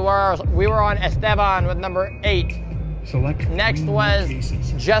 Let's see where we were on Esteban with number 8. Select Next 3 was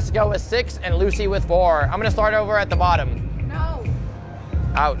cases. Jessica with 6 and Lucy with 4. I'm gonna start over at the bottom. No.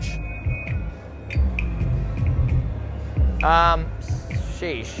 Ouch.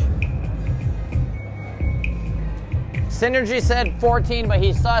 Sheesh. Synergy said 14, but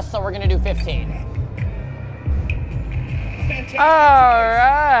he's sus, so we're gonna do 15. Fantastic. All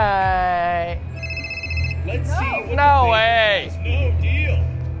right. Let's see what No the way. banker has. No deal.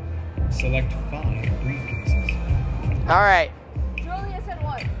 Select 5 briefcases. All right. Julia said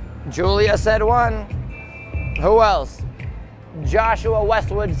 1. Julia said 1. Who else? Joshua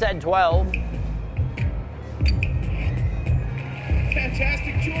Westwood said 12.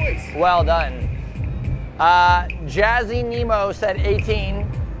 Fantastic choice. Well done. Jazzy Nemo said 18.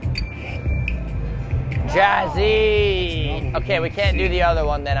 Jazzy. Okay, we can't do the other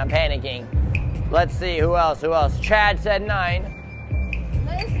one then. I'm panicking. Let's see. Who else? Who else? Chad said 9.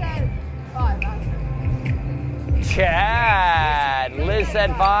 Liz said 5. Chad. Liz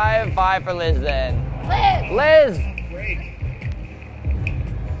said 5. 5 for Liz then. Liz! Liz. Break.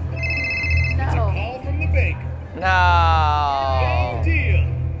 No. Call from the banker. No. No deal.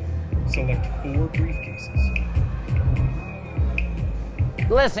 Select 4 briefcases.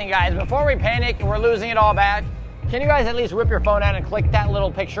 Listen, guys, before we panic and we're losing it all back, can you guys at least whip your phone out and click that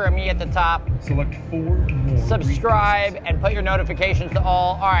little picture of me at the top? Select 4 more. Subscribe briefcases. and put your notifications to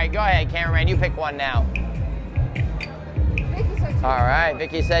all. All right, go ahead, cameraman. You pick one now. Vicky said 2. All right,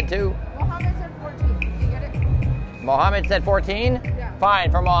 Vicky said 2. Mohammed said 14. Did you get it? Mohammed said 14? Yeah.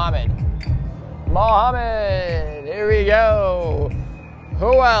 Fine, for Mohammed. Mohammed, here we go.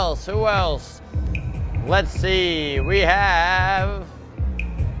 Who else? Who else? Let's see. We have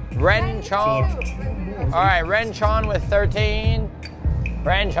Ren Chong. All right, Ren Chong with 13.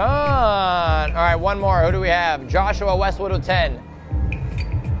 Ren Chong. All right, one more. Who do we have? Joshua Westwood with 10.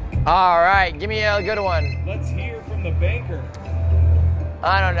 All right, give me a good one. Let's hear from the banker.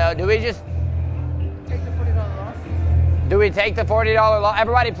 I don't know. Do we just... Take the $40 loss. Do we take the $40 loss?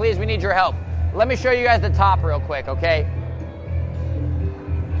 Everybody, please, we need your help. Let me show you guys the top real quick, okay?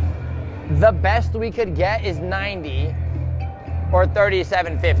 The best we could get is 90 or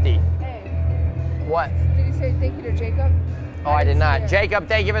 37.50. Hey, What? did you say thank you to Jacob? Oh, I did didn't not. see it. Jacob,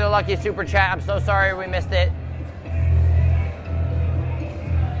 thank you for the lucky super chat. I'm so sorry we missed it.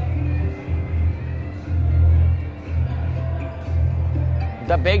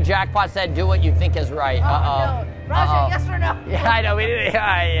 The big jackpot said, do what you think is right. Oh, Uh-oh. no. Raja, Uh-oh. yes or no? Yeah, I know. We did it.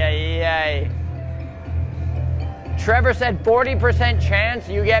 Ay. Trevor said 40% chance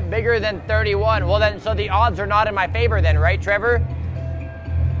you get bigger than 31. Well, then, so the odds are not in my favor then, right, Trevor?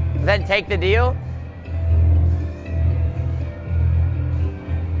 Then take the deal?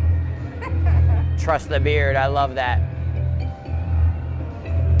 Trust the beard. I love that.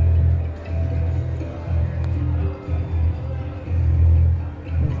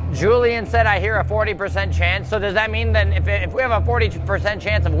 Julian said, I hear a 40% chance. So does that mean then if we have a 40%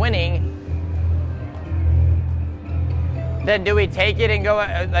 chance of winning, then do we take it and go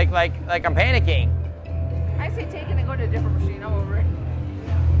like I'm panicking? I say take it and go to a different machine. I'm over it.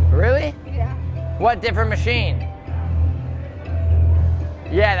 Really? Yeah. What different machine?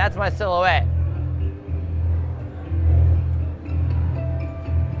 Yeah, that's my silhouette.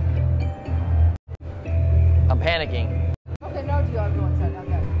 I'm panicking. Okay, no deal. Everyone said.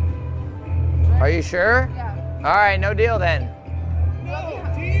 Okay. Are you sure? Yeah. All right, no deal then. No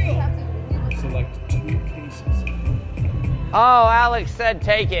We deal. have to Select 2 cases. Oh, Alex said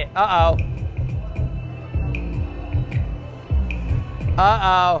take it. Uh-oh.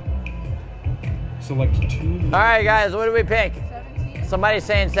 Uh-oh. Select 2 more. All right, guys, what do we pick? 17. Somebody's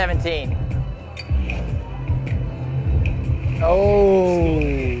saying 17. Oh.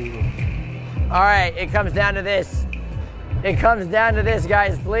 All right, it comes down to this. It comes down to this,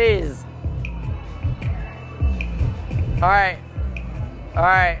 guys, please. All right. All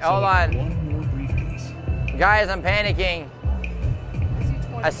right, hold Select on. 1 more briefcase. Guys, I'm panicking. I see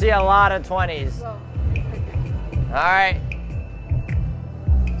 20. I see a lot of 20s. So, All right.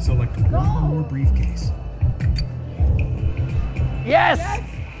 Select 1 more briefcase. Yes!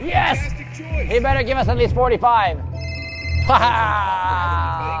 Yes! Fantastic choice. He better give us at least 45.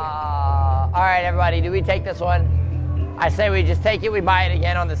 All right, everybody, do we take this one? I say we just take it, we buy it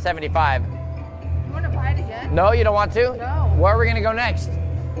again on the 75. you want to buy it again? No, you don't want to? No. Where are we going to go next?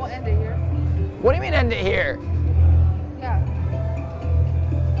 We'll end it here. What do you mean end it here? Yeah.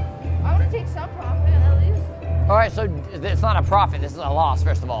 I want to take some profit at least. All right, so it's not a profit, this is a loss,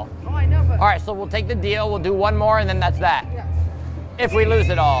 first of all. Oh, I know, but. All right, so we'll take the deal, we'll do one more, and then that's that. Yes. If we lose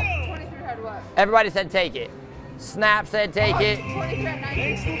it all. 23 had what? Everybody said take it. Snap said take it. 23 at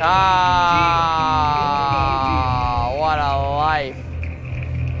 90. Ah, what a life.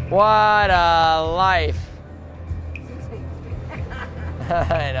 What a life.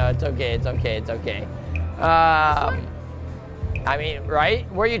 I know, it's okay, it's okay, it's okay. I mean, right?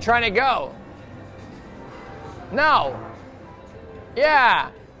 Where are you trying to go? No. Yeah.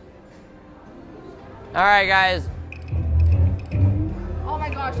 All right, guys. Oh my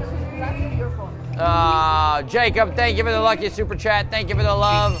gosh, that's gonna be your phone. Jacob, thank you for the lucky super chat. Thank you for the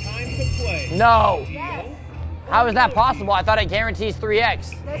love. Time to play. No. Yes. How is that possible? I thought it guarantees 3x.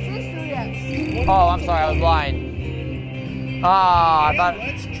 This is 3x. Oh, I'm sorry, I was blind. Oh, I thought.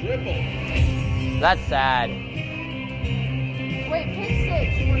 Let's triple. That's sad. Wait, pick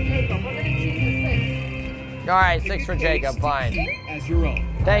 6 for Jacob. We're gonna choose the 6. All right, 6 for Jacob, fine. As your own.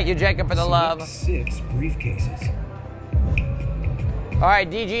 Thank you, Jacob, for the Select love. 6 briefcases. All right,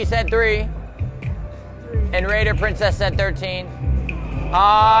 DG said 3. And Raider Princess said 13.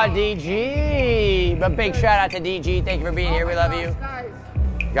 Ah, DG. But big shout out to DG. Thank you for being here. We love you.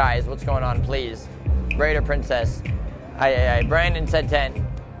 Guys, what's going on, please? Raider Princess. Aye. Brandon said 10.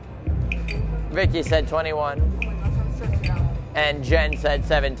 Vicky said 21. Oh my gosh, I'm stressed out. And Jen said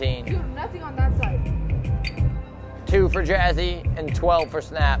 17. Dude, nothing on that side. 2 for Jazzy and 12 for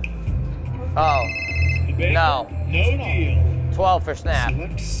Snap. Oh, The banker, No. No deal. 12 for Snap.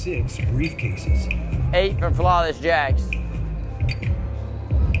 Select 6 briefcases. 8 for Flawless Jax.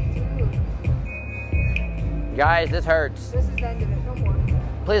 Guys, this hurts. This is the end of it. No more.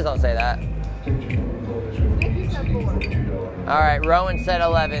 Please don't say that. Thank you, said 4. All right, Rowan said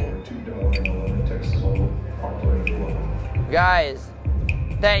 11. Guys,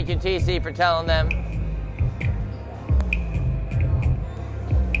 thank you, TC, for telling them.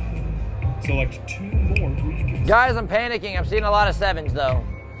 Select 2 more briefcases. Guys, I'm panicking. I'm seeing a lot of 7s, though.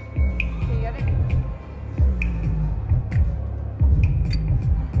 Can you get it?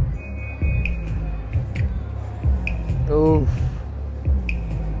 Oof.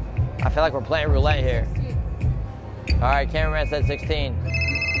 I feel like we're playing roulette here. 16. All right, cameraman said 16.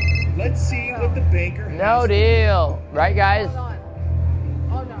 Let's see what the banker has. No deal. Right, guys? Hold on.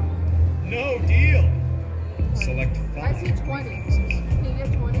 Oh, no. No deal. Select 5 I see 20. briefcases. Can you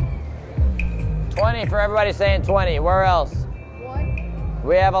get 20? 20 for everybody saying 20. Where else? 1?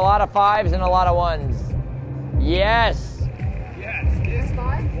 We have a lot of 5s and a lot of 1s. Yes. Yes, this That's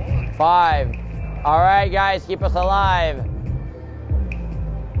 5? one. 5. All right, guys, keep us alive.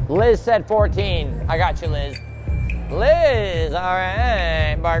 Liz said 14. I got you, Liz. Liz, all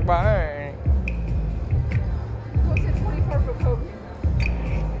right. Bark, bark. Go to 24 for Kobe.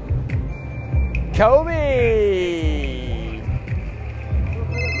 Kobe.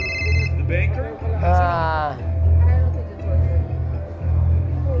 The banker has Uh, I don't think it's worth it.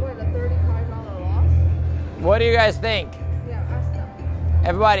 For what, a $35 loss? what do you guys think? Yeah, ask them.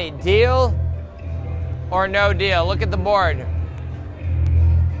 Everybody, deal or no deal? Look at the board.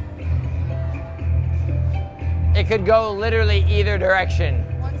 It could go literally either direction.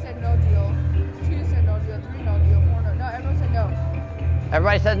 1 said no deal. 2 said no deal. 3 no deal. 4 no. No, everyone said no.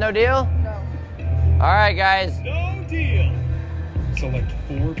 Everybody says no deal? No. All right, guys. no deal. Select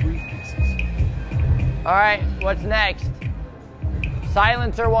 4 briefcases. All right, what's next?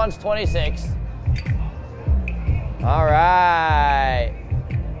 Silencer wants 26. All right.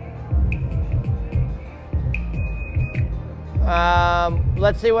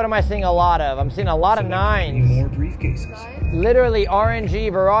 Let's see, what am I seeing a lot of? I'm seeing a lot of Select 3 9s. more briefcases. 9? Literally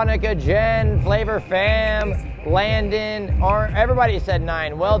RNG, Veronica, Jen, Flavor Fam, Landon, everybody said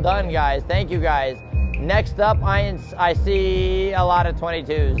 9. Well done, guys. Thank you, guys. Next up, I see a lot of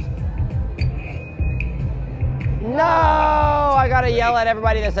 22s. No! I gotta yell at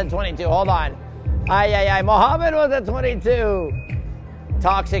everybody that said 22. Hold on. Aye. Mohammed was at 22.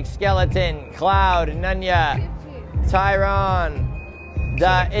 Toxic Skeleton, Cloud, Nunya, 15. Tyron,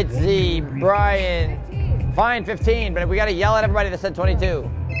 Itzy, Brian. 15. Fine, 15, but we gotta yell at everybody that said 22.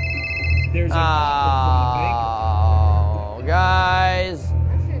 There's an offer Oh, guys.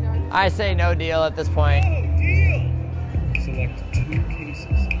 I say no. I say no deal at this point. from the banker. No deal. Select 2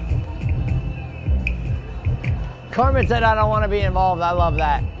 cases. Carmen said I don't want to be involved. I love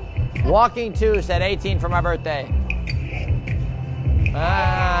that. Walking 2 said 18 for my birthday.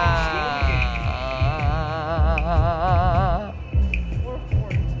 We're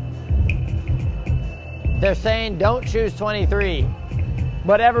forced. They're saying don't choose 23,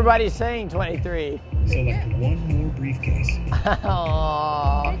 but everybody's saying 23. Select 1 more briefcase.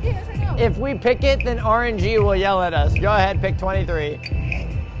 Aw. Take it, yes or no? If we pick it, then RNG will yell at us. Go ahead, pick 23.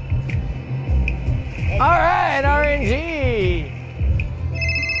 All right, RNG.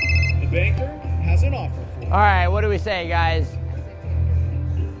 The banker has an offer for you. All right, what do we say, guys?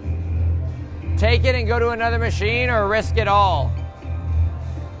 Take it and go to another machine, or risk it all?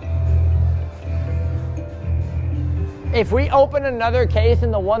 If we open another case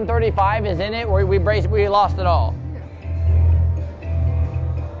and the 135 is in it, we lost it all.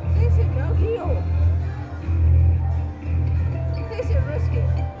 They said no deal. They said risk it.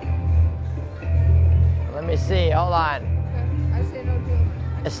 Let me see, hold on. Okay, I say no deal.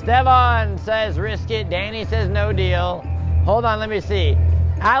 Esteban says risk it. Danny says no deal. Hold on, let me see.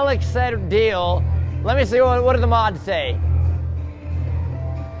 Alex said deal. Let me see what do the mods say.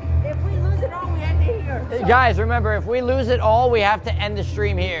 If we lose it all, we end it here. So Guys, remember, if we lose it all, we have to end the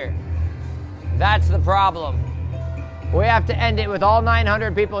stream here. That's the problem. We have to end it with all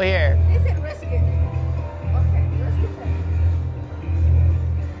 900 people here. They said risk it. Okay, risk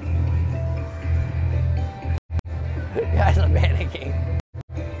it. Guys, I'm panicking.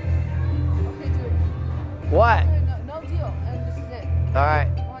 Okay, dude. What? No deal, and this is it. All right.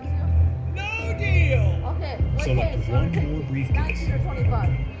 1, 2. No deal! Okay, what Select case? one more briefcase. 19 or 25.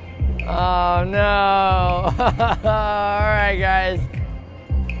 Oh, no. All right, guys.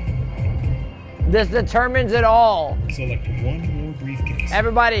 This determines it all. Select one more briefcase.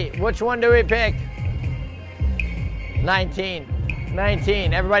 Everybody, which one do we pick? 19.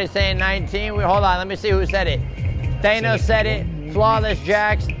 19. Everybody's saying 19. Hold on, let me see who said it. Thanos said it. Flawless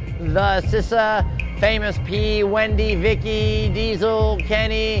Jax, the Sissa, Famous P, Wendy, Vicky, Diesel,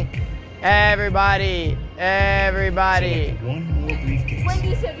 Kenny. Everybody. Everybody. Select one more briefcase.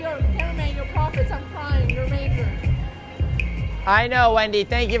 Wendy said, "Your cameraman, your prophets, I'm crying, you're major." I know, Wendy.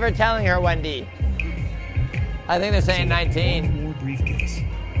 Thank you for telling her, Wendy. I think they're saying Select 19. one more briefcase.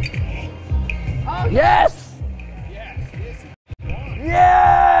 Oh, Yes! Yes, this is one.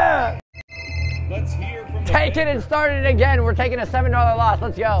 Yeah! Let's hear from the Take it and start it again. We're taking a $7 loss.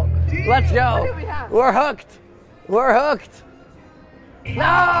 Let's go. Let's go. What do we have? We're hooked. We're hooked. No!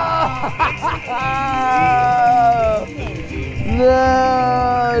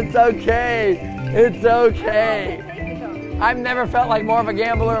 No, it's okay. It's okay. I've never felt like more of a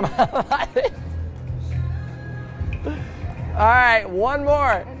gambler in my life. All right, one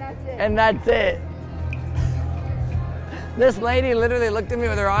more. And that's it. And that's it. This lady literally looked at me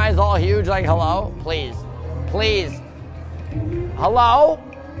with her eyes all huge, like, hello? Please. Please. Hello?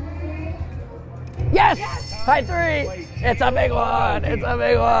 Yes! High 3. It's a big one. It's a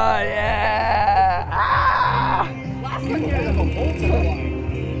big one. Yeah. Ah! Last one here. have a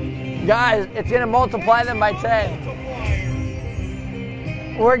multiplier. Guys, it's going to multiply them by 10.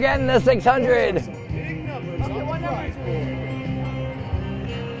 Multiplier. We're getting the 600. Big numbers Okay, on what the number prize is board.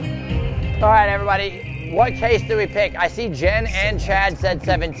 All right, everybody. What case do we pick? I see Jen and Chad said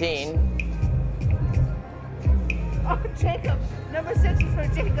 17. Oh, Jacob. Number 6 is for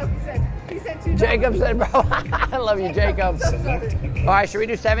Jacob. He said 2. Jacob said, bro, I love you, Jacob. Select a case. All right, should we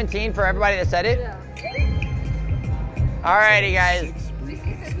do 17 for everybody that said it? Yeah. All righty, guys. He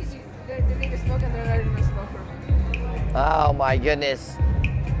said they need to smoke and they're not even a smoker. Oh, my goodness.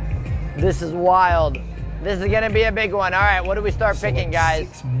 This is wild. This is going to be a big one. All right, what do we start picking, guys?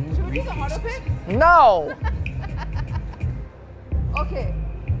 6 more Should we do the auto briefcases. pick? No. Okay.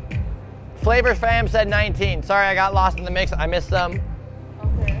 Flavor Fam said 19. Sorry, I got lost in the mix. I missed some.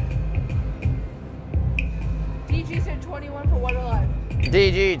 Okay. DG said 21 for What Alive.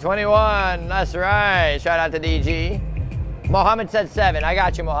 DG, 21. That's right. Shout out to DG. Mohammed said 7. I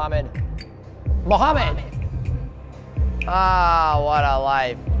got you, Mohammed. Mohammed. Ah, what a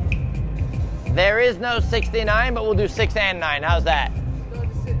life. There is no 69, but we'll do 6 and 9. How's that?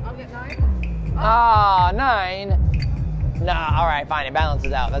 I'll get 9. Ah, 9. Nah, all right, fine. It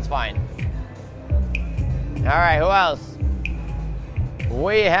balances out. That's fine. All right, who else?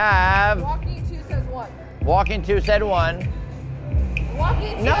 We have Walking 2 says what? Walking 2 said 1.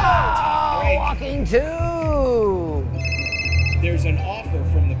 Walking 2. No, Great. Walking 2. There's an offer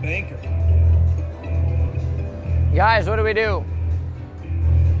from the banker. Guys, what do we do?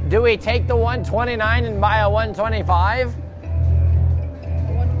 Do we take the 129 and buy a 125?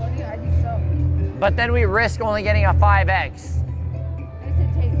 120? I think so. But then we risk only getting a 5X. They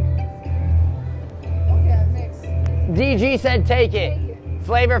said take it. Okay, mix. DG said take it. Take it.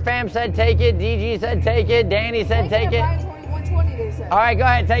 Flavor Fam said take it. DG said take it. Danny said take it. 120, they said. All right, go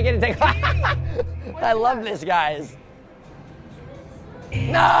ahead, take it and take it. I love this, guys.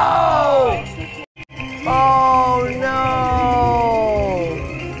 No! Oh, no!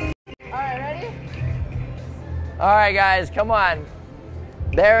 All right, ready? All right, guys, come on.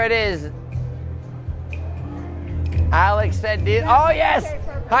 There it is. Alex said, oh, yes! Okay,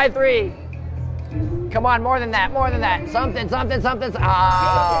 perfect. High 3. Come on, more than that, more than that. Something, something, something.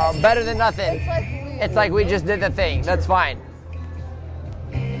 Ah, better than nothing. It's like we just did the thing. That's fine.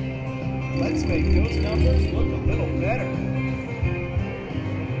 Let's make those numbers look a little better.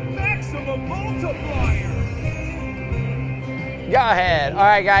 Maximum multiplier. Go ahead. All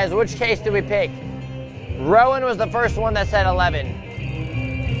right, guys, which case do we pick? Rowan was the first one that said 11.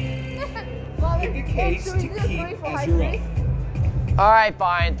 Pick a case to keep as your own. All right,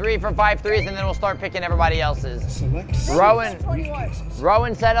 fine. 3 for 5 threes, and then we'll start picking everybody else's. Select Rowan. 21.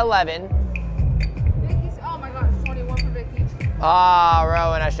 Rowan said 11. Vicky's, oh my gosh, 21 for Vicky. Ah,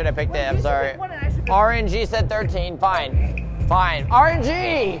 Rowan, I should have picked it. I'm you should sorry. pick one and I should pick RNG said 13. Fine. Fine.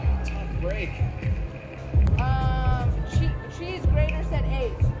 RNG! Tough break. Cheese grater said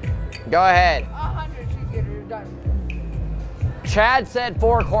 8. Go ahead. 100 cheese grater. You're done. Chad said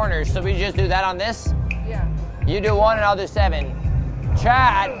 4 corners, so we just do that on this? Yeah. You do 1 and I'll do 7.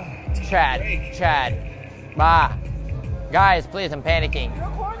 Chad. Bah. Guys, please, I'm panicking. Your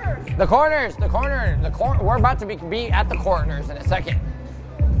corners. The corner. We're about to be at the corners in a second.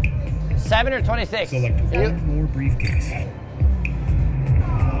 7 or 26? Select one more briefcase.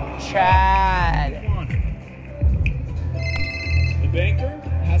 Chad. The banker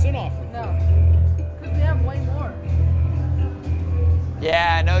has an offer. No. Because we have way more.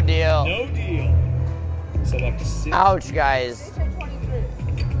 Yeah, no deal. No deal. Select 6. Ouch, guys. They said 23.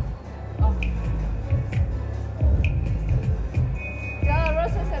 Oh. De La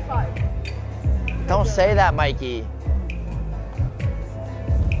Rosa said 5. Don't say that, Mikey.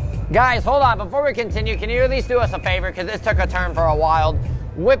 Guys, hold on. Before we continue, can you at least do us a favor? Because this took a turn for a while.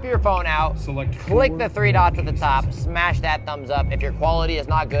 Whip your phone out. Select Click 4 the 3 dots at the top. Smash that thumbs up. If your quality is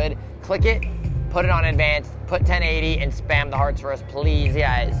not good, click it. Put it on advanced. Put 1080 and spam the hearts for us, please,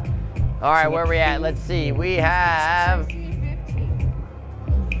 guys. All right, where are we at? Let's see. We have... 15.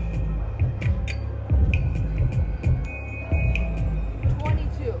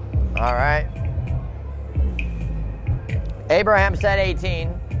 All right. Abraham said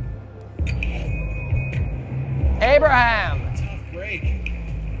 18. Abraham. Tough break.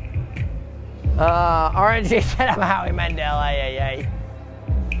 RNG said I'm Howie Mandel. Ay.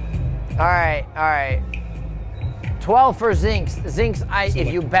 All right. 12 for Zinks. Zinks,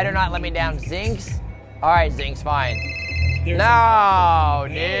 if you better not let me down. Zinks. All right, Zinks, fine. There's No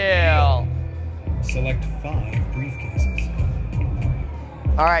deal. Select 5 briefcases.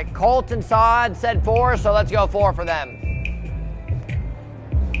 All right, Colt and Saad said 4, so let's go 4 for them.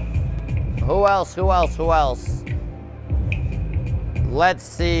 Who else? Let's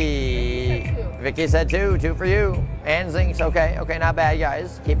see. Vicky said 2 for you. And Zinks, okay, not bad,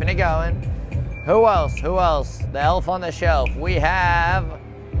 guys. Keeping it going. Who else? The elf on the shelf. We have...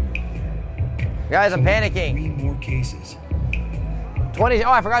 Guys, I'm panicking. 3 more cases. 20.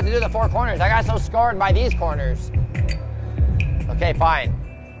 Oh, I forgot to do the 4 corners. I got so scarred by these corners. Okay, fine.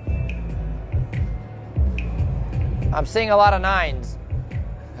 I'm seeing a lot of 9s.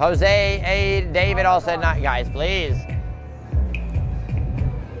 Jose, A, David all said 9. Guys, please.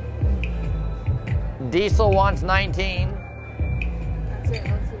 Diesel wants 19. That's it.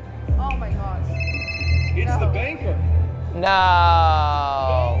 Let's see. Oh my gosh. It's the banker.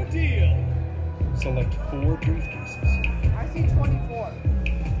 No. No deal. Select 4 briefcases. I see 24.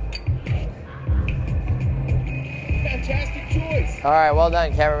 Fantastic choice. All right, well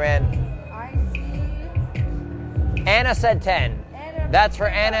done, cameraman. I see. Anna said 10. Anna. That's for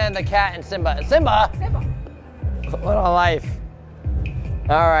Anna and the cat and Simba. Simba? What a life.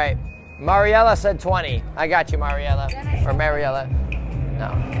 All right. Mariella said 20. I got you, Mariella. Or Mariella.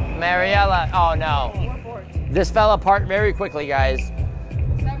 No. Mariella. Oh, no. 14. This fell apart very quickly, guys.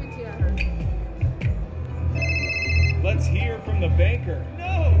 17, I heard. Let's hear from the banker.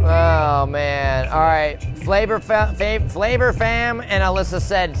 No. Oh, man. All right. Flavor Fam and Alyssa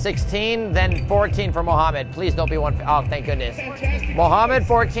said 16, then 14 for Mohammed. Please don't be one. Oh, thank goodness. Fantastic. Mohammed,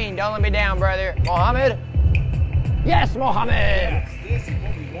 14. Don't let me down, brother. Mohammed? Yes, Mohammed. Yes, this is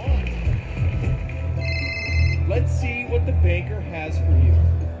what we want. Let's see what the banker has for you.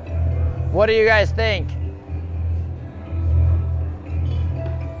 What do you guys think?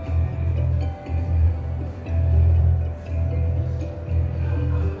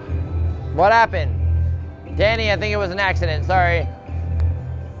 What happened? Danny, I think it was an accident. Sorry.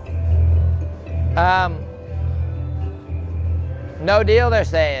 No deal, they're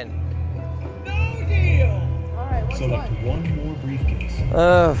saying. No deal. All right, what's Select one? 1 more briefcase.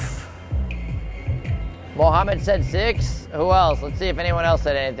 Mohammed said 6. Who else? Let's see if anyone else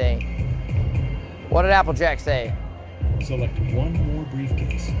said anything. What did Applejack say? Select 1 more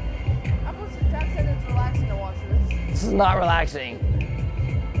briefcase. Jack said it's relaxing to watch this. This is not relaxing.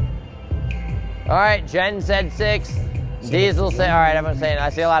 All right, Jen said 6. Diesel said, all right, everyone's saying, I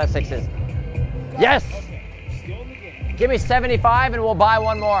see a lot of 6s. Yes! Okay, still in the game. Give me 75 and we'll buy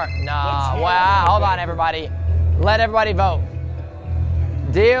 1 more. Nah, well, hold on, everybody. Let everybody vote.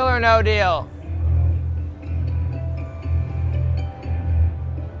 Deal or no deal?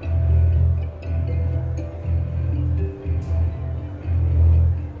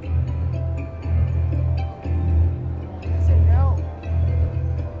 I said no.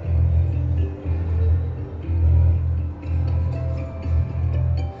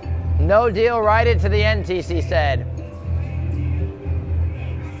 No deal, write it to the end, TC said.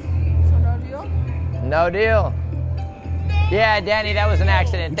 No deal. Yeah, Danny, that was an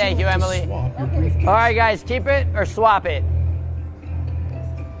accident. Thank you, Emily. Swap your briefcase. All right, guys, keep it or swap it.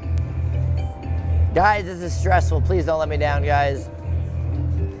 Guys, this is stressful. Please don't let me down, guys.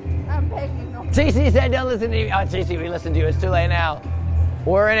 I'm begging. No. TC said don't listen to you. Oh, TC, we listened to you. It's too late now.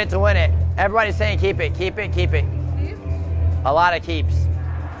 We're in it to win it. Everybody's saying keep it, keep it, keep it. Keep? A lot of keeps.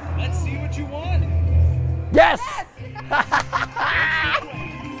 Let's see what you won. Yes!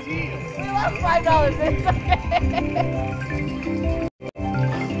 We lost $5. It's okay.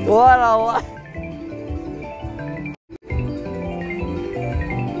 What a lot.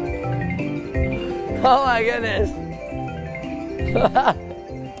 Oh my goodness.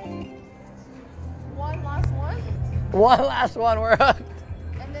 One last one, One last one, we're hooked.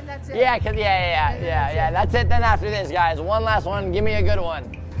 and then that's it. Yeah, that's it then after this, guys. One last one, give me a good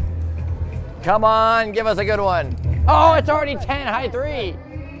one. Come on, give us a good one. Oh, it's already 10, high 3.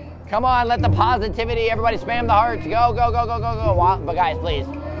 Come on, let the positivity, everybody spam the hearts. Go, go, go, go, go, go. But guys, please.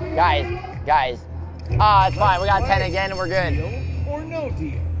 Guys. Ah, it's fine, we got 10 again and we're good. Deal or no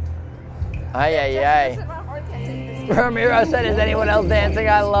deal? Ay. My heart can't take this. Ramiro said, is anyone else dancing?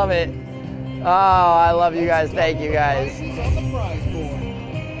 I love it. Oh, I love you guys. Thank you, guys. Prices on the prize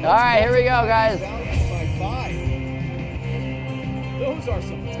board. All right, here we go, guys. Valued by 5. Those are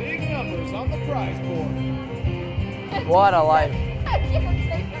some big numbers on the prize board. What a life. I can't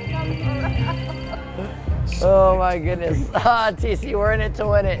take the number. Oh, my goodness. Ah, TC, we're in it to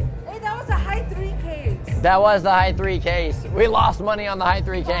win it. Hey, that was a high 3 case. That was the high 3 case. We lost money on the high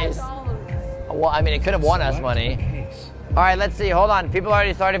 3 case. $5. Well, I mean, it could have won us money. All right, let's see. Hold on. People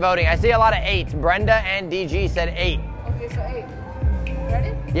already started voting. I see a lot of 8s. Brenda and DG said 8. Okay, so 8.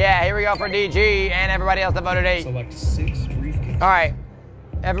 Ready? Yeah, here we go for DG and everybody else that voted 8. Select 6 briefcases. All right,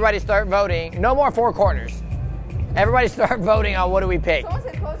 everybody start voting. No more 4 corners. Everybody start voting on what do we pick. Someone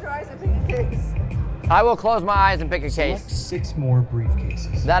said close your eyes and pick a case. I will close my eyes and pick a Select case. 6 more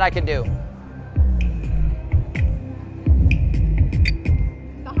briefcases. That I can do.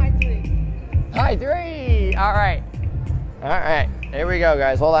 The high 3. High 3. All right. Here we go,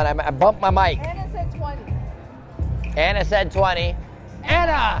 guys. Hold on. I bumped my mic. Anna said 20. Anna said 20.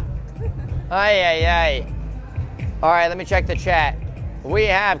 Anna! Ay. All right, let me check the chat. We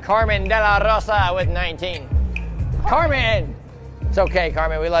have Carmen De La Rosa with 19. Carmen! It's okay,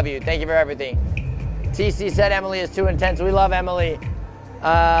 Carmen. We love you. Thank you for everything. TC said Emily is too intense. We love Emily.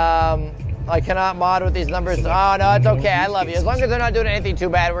 I cannot mod with these numbers. Oh, no, it's okay. I love you. As long as they're not doing anything too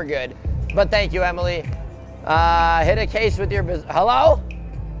bad, we're good. But thank you, Emily. Hit a case with your hello?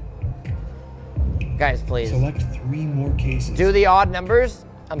 Guys, please. Select 3 more cases. Do the odd numbers.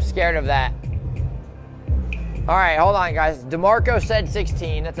 I'm scared of that. All right, hold on, guys. DeMarco said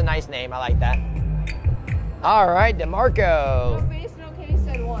 16. That's a nice name. I like that. All right, DeMarco. No face, no case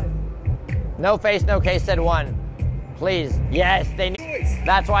said 1. No face, no case said 1. Please. Yes, they knew.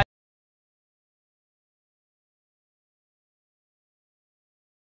 That's why.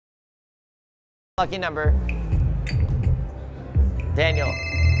 Lucky number. Daniel.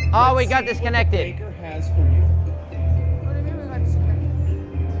 Oh, we got disconnected. Baker has for you. What do you mean we got disconnected?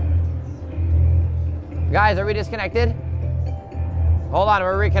 Guys, are we disconnected? Hold on,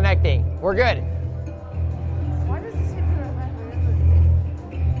 we're reconnecting. We're good. Why does this hit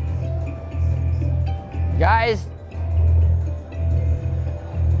the Guys,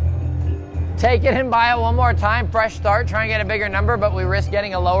 take it and buy it one more time. Fresh start. Try and get a bigger number, but we risk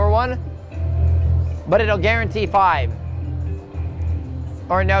getting a lower one. But it'll guarantee 5.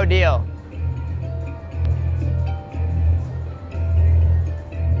 Or no deal.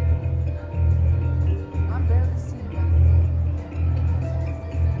 I'm barely seeing that.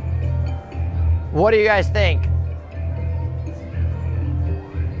 What do you guys think?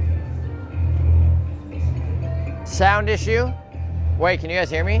 Sound issue? Wait, can you guys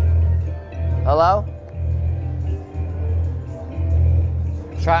hear me? Hello?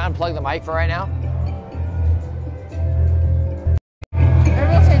 Try to unplug the mic for right now.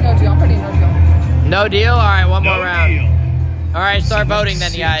 Everyone say no deal. I'm putting no deal. No deal? All right, one more No round. deal. All right, start Select voting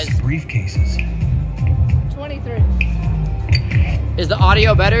then, 6 guys. briefcases. 23. Is the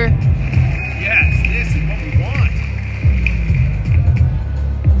audio better? Yes, this is what we want.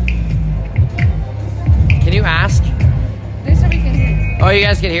 Can you ask? They said we can hear. Oh, you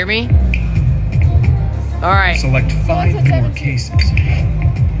guys can hear me? All right. Select 5 more 17. cases.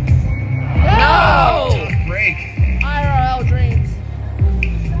 No! Break. IRL dreams.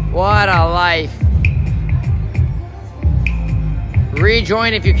 What a life.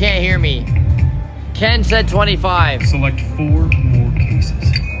 Rejoin if you can't hear me. Ken said 25. Select 4 more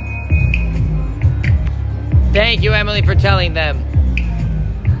cases. Thank you, Emily, for telling them.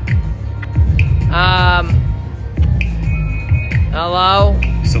 Hello?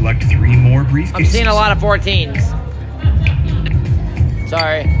 Select 3 more briefcases. I'm seeing a lot of 14s.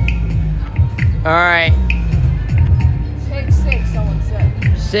 Sorry. All right. Take 6, someone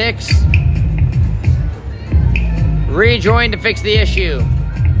said. 6. Rejoin to fix the issue.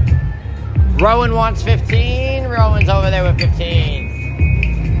 Rowan wants 15. Rowan's over there with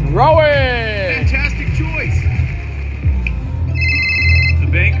 15. Rowan! Fantastic choice. The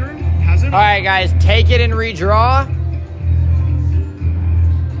banker has an All right, guys, take it and redraw.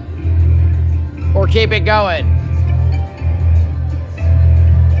 Or keep it going.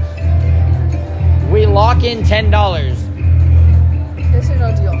 We lock in $10. This is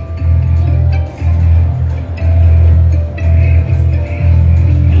no deal.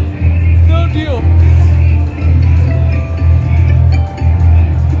 No deal.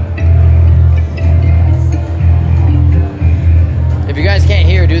 If you guys can't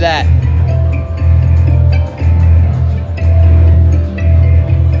hear, do that.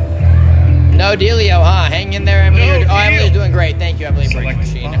 No dealio, huh? Hang in there, Emily. No deal. Emily's doing great. Thank you, Emily, Break Select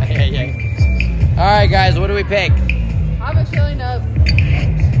Machine. 5 Yeah, yeah. briefcases. All right, guys, what do we pick? I have a feeling of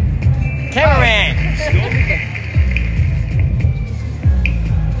Cameraman. Still the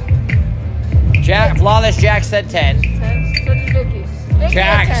game. Jack, Flawless Jack said 10. 10. So did Vicky. Vicky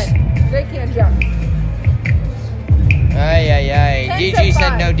Jax. had 10. Vicky and Jack. Ay, ay, ay. Ken DG said said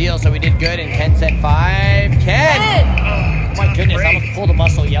 5. no deal, so we did good, and Ken said 5. Ken! 10. Oh my Tough goodness, break. I'm full of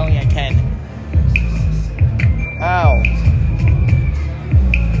muscle yelling at Ken. Ow.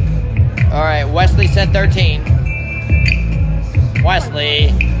 All right, Wesley said 13. Wesley.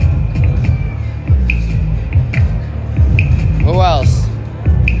 Who else?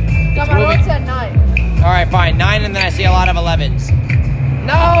 Come moving. on, one said 9. All right, fine. 9, and then I see a lot of 11s.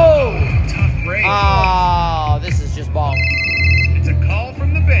 No! Tough break. Oh, this is just bonk. It's a call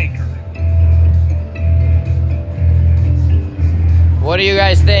from the banker. What do you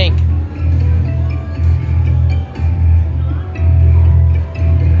guys think?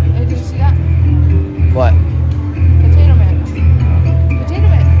 Hey, did you see that? What? Potato Man. Potato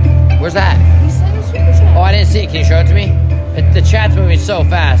Man. Where's that? He sent a super chat. Oh, I didn't see it. Can you show it to me? The chat's moving so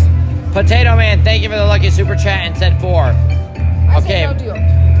fast. Potato Man, thank you for the lucky super chat and said 4. I Okay. said no deal.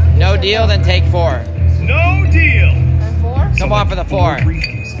 No deal, then take 4. No deal. And 4? Come on for the 4.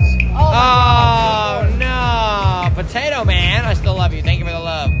 Briefcases. Oh, my Oh, no. Potato Man, I still love you. Thank you for the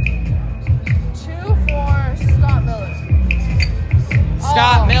love. 2 for Scott Miller.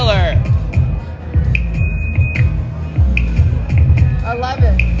 Scott Oh, Miller.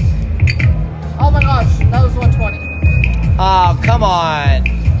 11. Oh my gosh, that was 120. Oh, come on.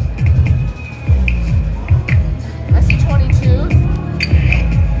 I see 22.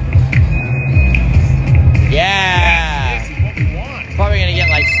 Yeah. This is what we want. Probably going to get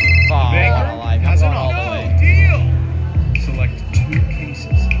like, oh, I'm not alive. I'm Has going an all the no way. deal. Select 2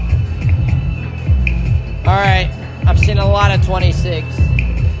 cases. All right. I'm seeing a lot of 26.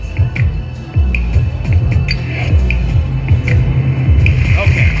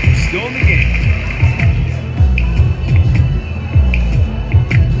 Okay, still in the game.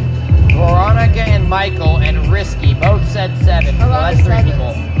 Veronica and Michael and Risky both said 7. A lot Well, that's of 3 sevens.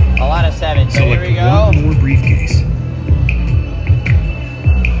 people. A lot of 7. So here Select we go. 1 more briefcase.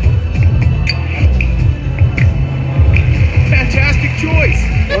 Fantastic choice.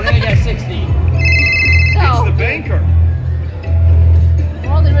 We're going to get 60. It's No, the banker.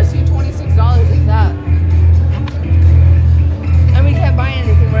 we're only risking $26 if that. And we can't buy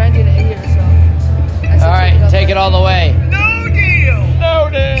anything. We're ending it here, so. I said All right, take there. it all the way. No deal. No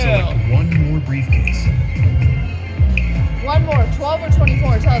deal. Select 1 more briefcase. One more, 12 or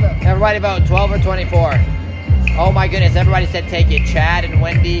 24, tell them. Everybody vote 12 or 24. Oh my goodness, everybody said take it. Chad and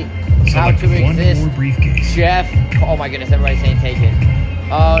Wendy, how Select to 1 exist. more briefcase. Jeff, oh my goodness, everybody's saying take it.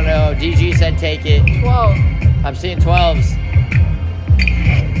 Oh no, DG said take it. 12. I'm seeing 12s.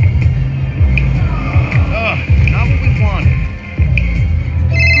 Not what we wanted.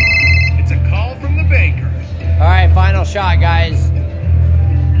 It's a call from the banker. All right, final shot, guys.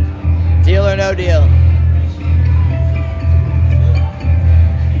 Deal or no deal?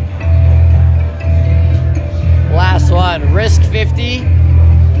 Last one, risk 50.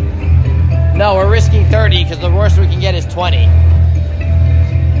 No, we're risking 30 because the worst we can get is 20.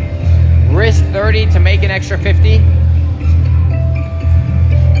 Risk 30 to make an extra 50.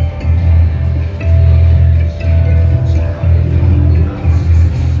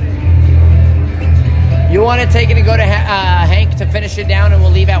 You want to take it and go to Hank to finish it down, and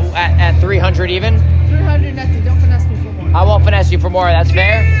we'll leave at 300 even? 300 nothing. Don't finesse me for more. I won't finesse you for more. That's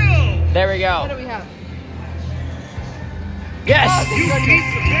fair? Deal. There we What do go. we have? Yes! Oh, You thank beat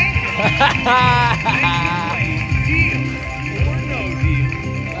goodness. the banker. Deal or no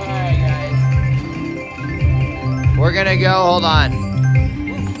We're gonna go, hold on.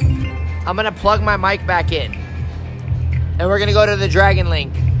 I'm gonna plug my mic back in. And we're gonna go to the Dragon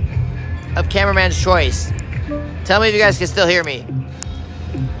Link of Cameraman's Choice. Tell me if you guys can still hear me.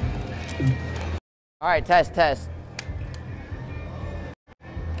 All right, test. Test.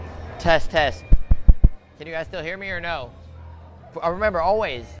 Can you guys still hear me or no? Remember,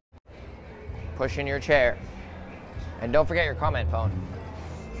 always push in your chair. And don't forget your comment phone.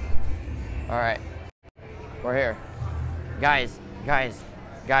 All right, we're here. Guys,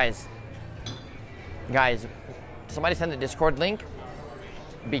 somebody send the Discord link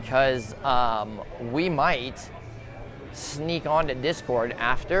because we might sneak onto Discord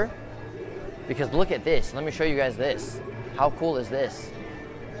after, because look at this. Let me show you guys this. How cool is this?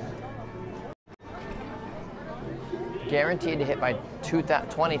 Guaranteed to hit by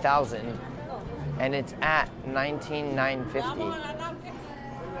 20,000 and it's at 19,950.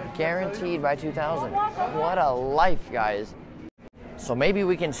 Guaranteed by 2,000. What a life, guys. So maybe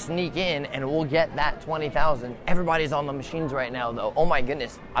we can sneak in and we'll get that 20,000. Everybody's on the machines right now though. Oh my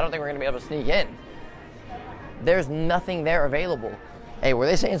goodness. I don't think we're gonna be able to sneak in. There's nothing there available. Hey, were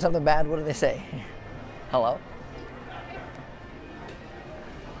they saying something bad? What did they say? Hello?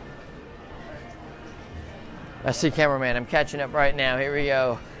 I see cameraman. I'm catching up right now. Here we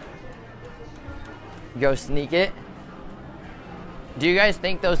go. Go sneak it. Do you guys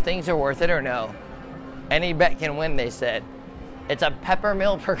think those things are worth it or no? Any bet can win, they said. It's a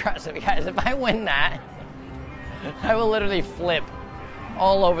peppermill progressive. Guys, if I win that, I will literally flip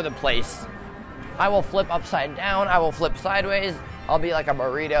all over the place. I will flip upside down. I will flip sideways. I'll be like a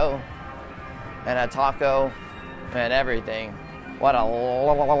burrito and a taco and everything. What a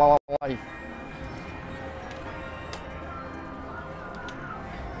life.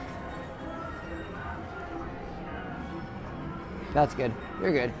 That's good.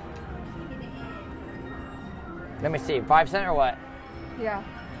 You're good. Let me see. 5 cent or what? Yeah.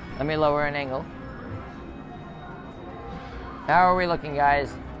 Let me lower an angle. How are we looking,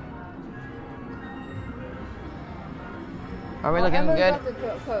 guys? Are we looking Emily good? got the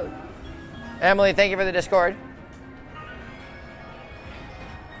code. Emily, thank you for the Discord.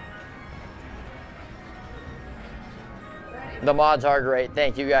 The mods are great.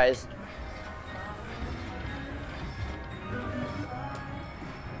 Thank you, guys.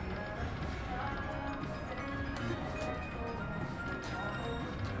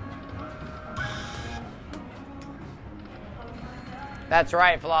 That's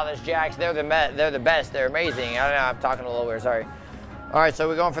right, Flawless Jacks. They're the best. They're amazing. I don't know. I'm talking a little weird. Sorry. All right, so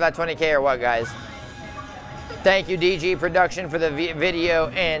we're going for that 20K or what, guys? Thank you, DG Production, for the video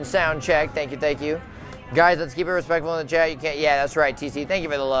and sound check. Thank you. Guys, let's keep it respectful in the chat. You can't. Yeah, that's right, TC. Thank you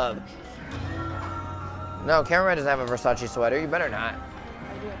for the love. No, cameraman doesn't have a Versace sweater. You better not.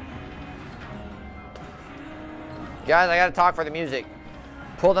 I do. Guys, I gotta talk for the music.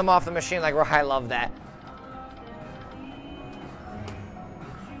 Pull them off the machine like I love that.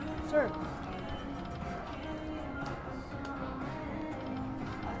 Sir.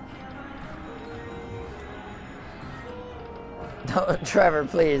 Don't, Trevor,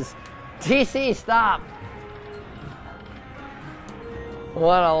 please. TC, stop.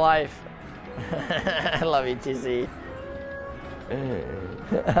 What a life. I love you, TC.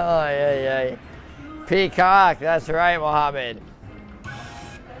 Oh, yeah. Peacock, that's right, Mohammed.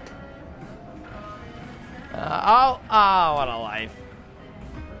 Oh, what a life.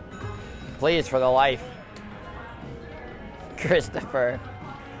 Please, for the life. Christopher.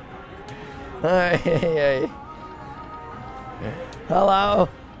 Hello?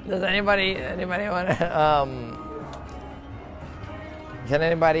 Does anybody want to, can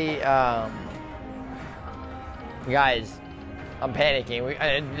anybody, guys, I'm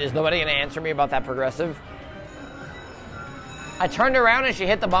panicking. Is nobody going to answer me about that progressive? I turned around and she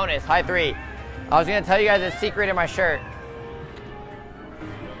hit the bonus. High 3. I was going to tell you guys a secret in my shirt.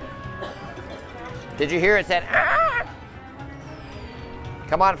 Did you hear it said, ah?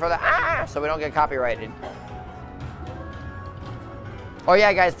 Come on for the ah, so we don't get copyrighted. Oh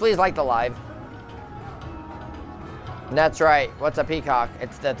yeah, guys, please like the live. That's right. What's a peacock?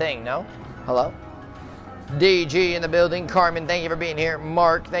 It's the thing, no? Hello? DG in the building. Carmen, thank you for being here.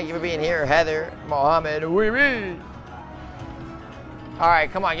 Mark, thank you for being here. Heather, Mohammed, wee. All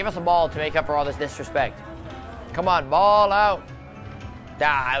right, come on, give us a ball to make up for all this disrespect. Come on, ball out.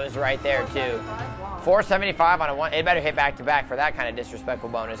 I was right there too. 475 on a one. It better hit back to back for that kind of disrespectful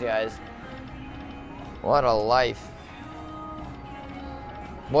bonus, guys. What a life.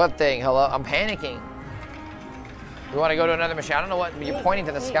 What thing? Hello? I'm panicking. You want to go to another machine? I don't know what. You're pointing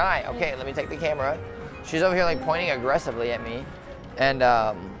to the sky. Okay, let me take the camera. She's over here like pointing aggressively at me. And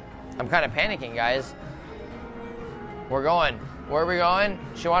I'm kind of panicking, guys. We're going. Where are we going?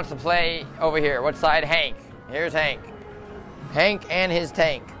 She wants to play over here. What side? Hank. Here's Hank. Hank and his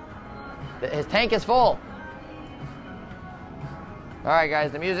tank. His tank is full. All right,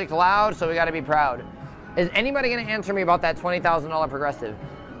 guys, the music's loud, so we got to be proud. Is anybody going to answer me about that $20,000 progressive?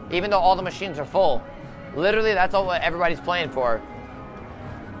 Even though all the machines are full. Literally, that's all what everybody's playing for.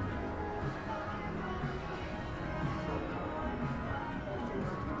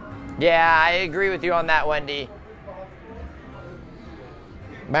 Yeah, I agree with you on that, Wendy.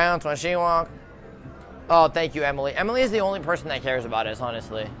 Bounce, machine walk. Oh, thank you, Emily. Emily is the only person that cares about us,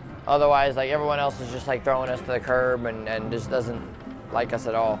 honestly. Otherwise, like, everyone else is just like throwing us to the curb and just doesn't like us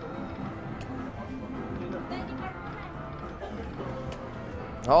at all.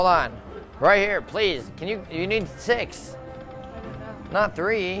 Hold on. Right here, please. You need 6. Not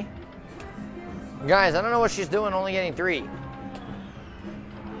 3. Guys, I don't know what she's doing, only getting 3.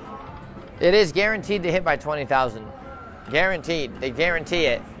 It is guaranteed to hit by 20,000. Guaranteed. They guarantee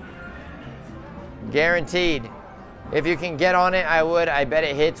it. Guaranteed. If you can get on it, I would. I bet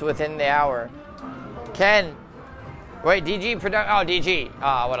it hits within the hour. Ken. Wait, DG product. Oh, DG.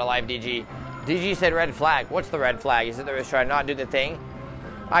 Ah, what a live DG. DG said red flag. What's the red flag? He said they was trying to not do the thing.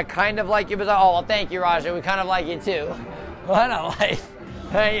 I kind of like you, but oh, well, thank you, Raja. We kind of like you too. What a life.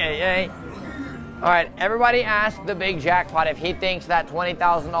 Hey, hey, hey. All right, everybody ask the big jackpot if he thinks that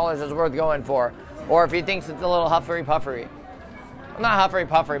 $20,000 is worth going for, or if he thinks it's a little huffery puffery. Well, not huffery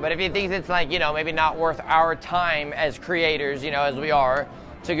puffery, but if he thinks it's like, you know, maybe not worth our time as creators, you know, as we are,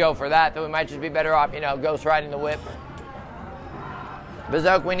 to go for that, then we might just be better off, you know, ghost riding the whip.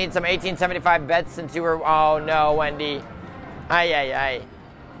 Bizzok, we need some 1875 bets since you were, oh no, Wendy. Ay, ay, ay.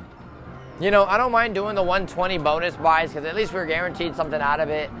 You know, I don't mind doing the 120 bonus buys because at least we're guaranteed something out of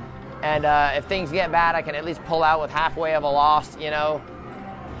it. And if things get bad, I can at least pull out with halfway of a loss, you know.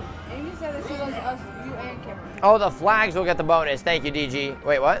 Amy said that she loves us, you and Cameron. Oh, the flags will get the bonus. Thank you, DG.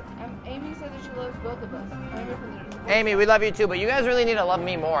 Wait, what? Amy said that she loves both of us. Amy, we love you too, but you guys really need to love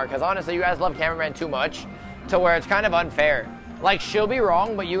me more because honestly, you guys love Cameraman too much to where it's kind of unfair. Like, she'll be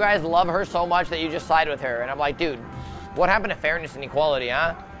wrong, but you guys love her so much that you just side with her. And I'm like, dude, what happened to fairness and equality,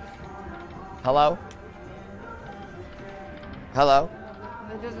 huh? Hello? Hello?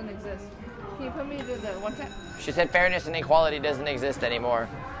 That doesn't exist. Can you put me to the one cent? She said fairness and equality doesn't exist anymore.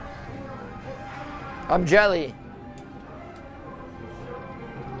 I'm jelly.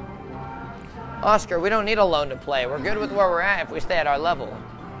 Oscar, we don't need a loan to play. We're good with where we're at if we stay at our level.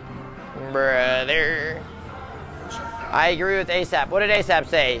 Brother. I agree with ASAP. What did ASAP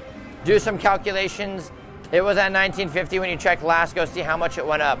say? Do some calculations. It was at 1950 when you checked last. Go see how much it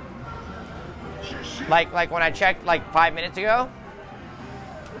went up. Like when I checked like 5 minutes ago?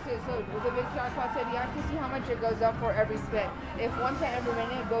 So the big jackpot said you have to see how much it goes up for every spin. If 1 cent every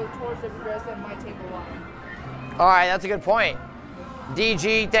minute goes towards the progressive, it might take a while. All right, that's a good point.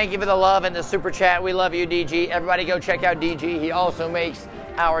 DG, thank you for the love and the super chat. We love you, DG. Everybody go check out DG. He also makes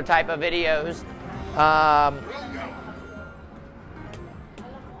our type of videos.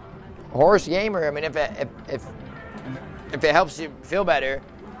 Horse Gamer, I mean, if it helps you feel better,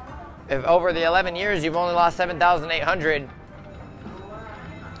 if over the 11 years you've only lost 7,800,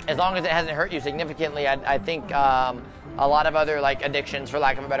 as long as it hasn't hurt you significantly, I think a lot of other like addictions, for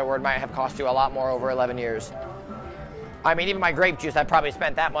lack of a better word, might have cost you a lot more over 11 years. I mean, even my grape juice, I probably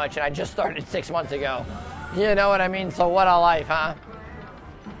spent that much, and I just started 6 months ago. You know what I mean? So what a life, huh?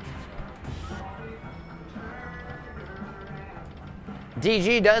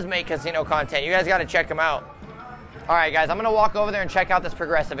 DG does make casino content. You guys got to check him out. All right, guys, I'm going to walk over there and check out this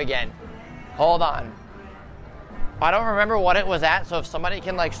progressive again. Hold on. I don't remember what it was at, so if somebody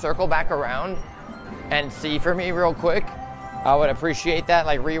can, like, circle back around and see for me real quick, I would appreciate that.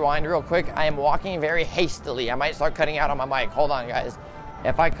 Like, rewind real quick. I am walking very hastily. I might start cutting out on my mic. Hold on, guys.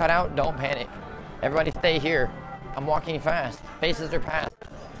 If I cut out, don't panic. Everybody stay here. I'm walking fast. Faces are past.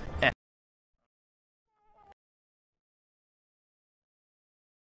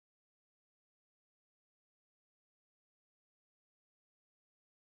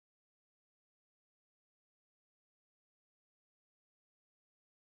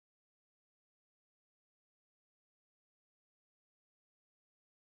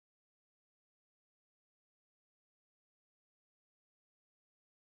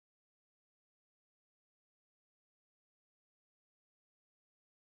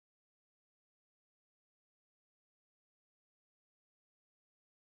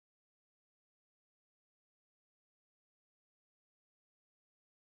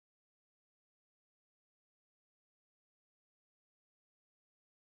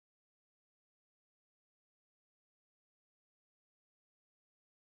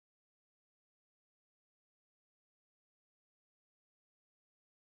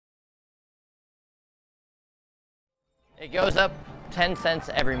 It goes up 10 cents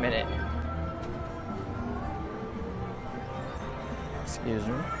every minute. Excuse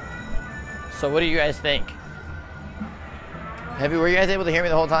me. So what do you guys think? Were you guys able to hear me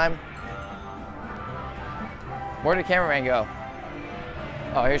the whole time? Where did the cameraman go?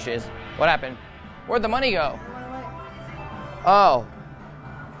 Oh, here she is. What happened? Where'd the money go? Oh.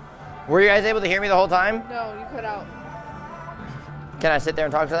 Were you guys able to hear me the whole time? No, you cut out. Can I sit there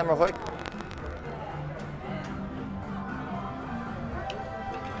and talk to them real quick?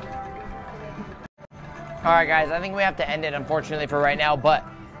 All right, guys, I think we have to end it, unfortunately, for right now, but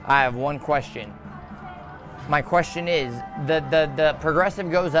I have one question. My question is, the progressive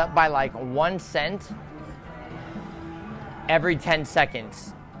goes up by like 1 cent every 10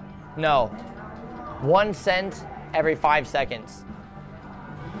 seconds. No, 1 cent every 5 seconds.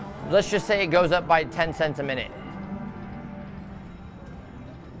 Let's just say it goes up by 10 cents a minute.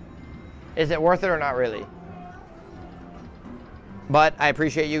 Is it worth it or not really? But I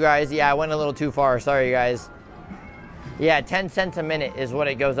appreciate you guys. Yeah, I went a little too far. Sorry, guys. Yeah, 10 cents a minute is what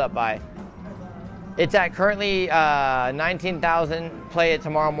it goes up by. It's at currently 19,000. Play it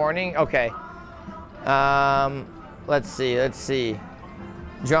tomorrow morning. Okay. Let's see.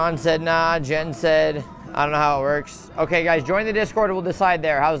 John said nah. Jen said I don't know how it works. Okay, guys, join the Discord. We'll decide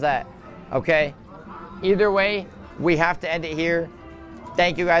there. How's that? Okay. Either way, we have to end it here.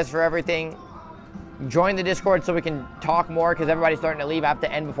 Thank you guys for everything. Join the Discord so we can talk more because everybody's starting to leave. I have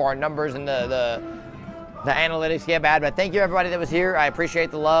to end before our numbers and the analytics get bad. But thank you, everybody that was here. I appreciate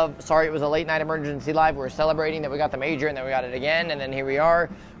the love. Sorry it was a late night emergency live. We were celebrating that we got the major and then we got it again. And then here we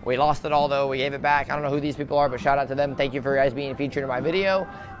are. We lost it all, though. We gave it back. I don't know who these people are, but shout out to them. Thank you for guys being featured in my video.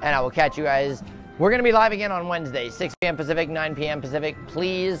 And I will catch you guys. We're going to be live again on Wednesday, 6 p.m. Pacific, 9 p.m. Pacific.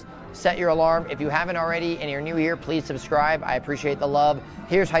 Please set your alarm. If you haven't already and you're new here, please subscribe. I appreciate the love.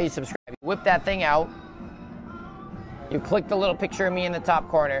 Here's how you subscribe. You whip that thing out. You click the little picture of me in the top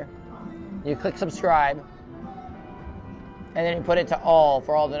corner. You click subscribe. And then you put it to all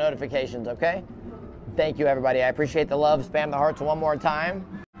for all the notifications, okay? Thank you, everybody. I appreciate the love. Spam the hearts one more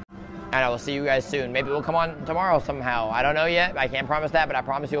time. And I will see you guys soon. Maybe we'll come on tomorrow somehow. I don't know yet. I can't promise that, but I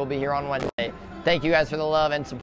promise you we'll be here on Wednesday. Thank you guys for the love and support.